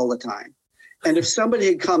pace all the time. And if somebody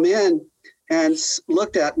had come in and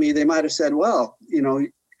looked at me, they might have said, well,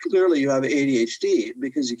 clearly you have ADHD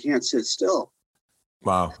because you can't sit still.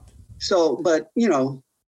 Wow. So, but,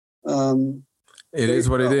 it is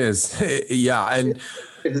what it is. Yeah. And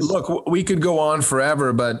look, we could go on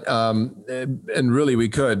forever, but, and really we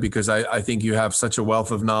could, because I think you have such a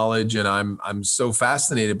wealth of knowledge, and I'm so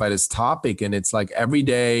fascinated by this topic. And it's like every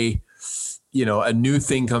day, a new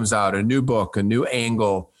thing comes out, a new book, a new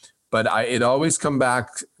angle, but it always comes back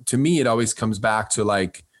to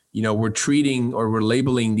like, we're treating or we're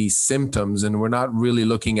labeling these symptoms, and we're not really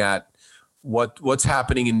looking at what's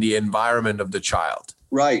happening in the environment of the child.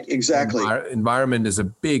 Right, exactly. Environment is a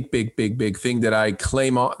big thing that I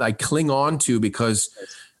cling on to, because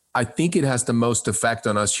I think it has the most effect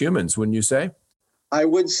on us humans, wouldn't you say? I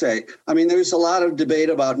would say. I mean, there's a lot of debate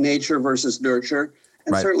about nature versus nurture,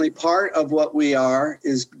 and certainly part of what we are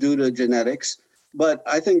is due to genetics. But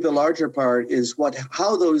I think the larger part is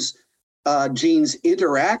how those genes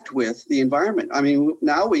interact with the environment. I mean,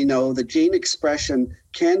 now we know that gene expression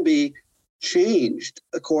can be changed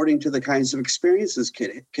according to the kinds of experiences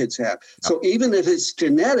kids have. So even if it's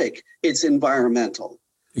genetic, it's environmental.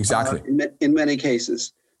 Exactly. In many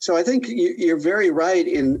cases. So I think you're very right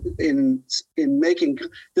in making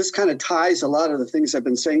this kind of ties a lot of the things I've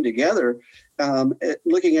been saying together,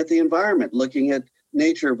 looking at the environment, looking at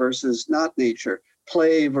nature versus not nature,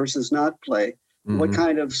 play versus not play. Mm-hmm. What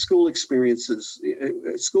kind of school experiences,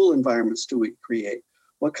 school environments do we create?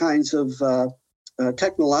 What kinds of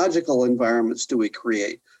technological environments do we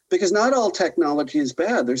create? Because not all technology is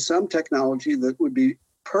bad. There's some technology that would be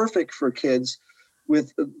perfect for kids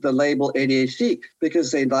with the label ADHD,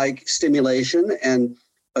 because they like stimulation, and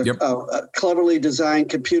a cleverly designed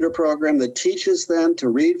computer program that teaches them to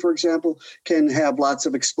read, for example, can have lots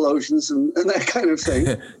of explosions and that kind of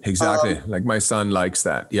thing. Exactly. Like my son likes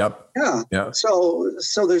that. Yep. Yeah. So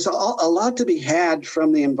there's a lot to be had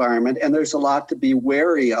from the environment, and there's a lot to be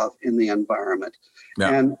wary of in the environment.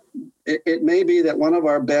 Yeah. And it may be that one of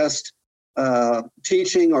our best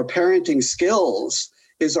teaching or parenting skills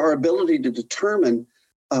is our ability to determine,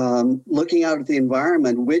 looking out at the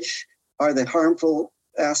environment, which are the harmful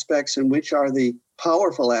aspects and which are the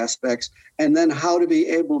powerful aspects, and then how to be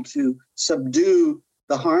able to subdue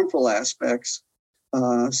the harmful aspects,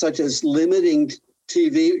 such as limiting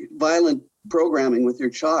TV, violent programming with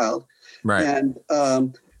your child, right. And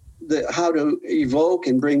how to evoke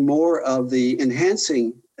and bring more of the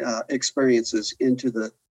enhancing experiences into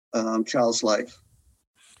the child's life.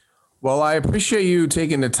 Well, I appreciate you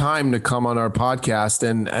taking the time to come on our podcast,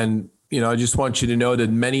 and I just want you to know that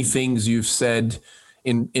many things you've said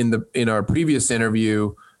in our previous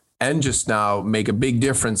interview and just now make a big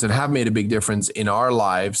difference, and have made a big difference in our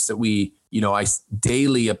lives, that I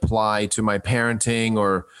daily apply to my parenting,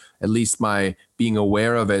 or at least my being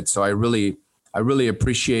aware of it. So I really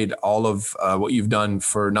appreciate all of what you've done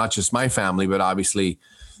for not just my family, but obviously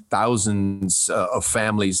thousands of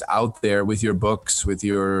families out there with your books, with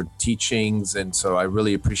your teachings. And so I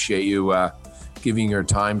really appreciate you giving your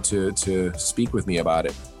time to speak with me about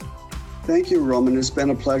it. Thank you, Roman. It's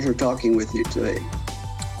been a pleasure talking with you today.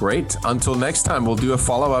 Great. Until next time, we'll do a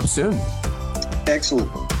follow-up soon.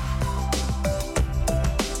 Excellent.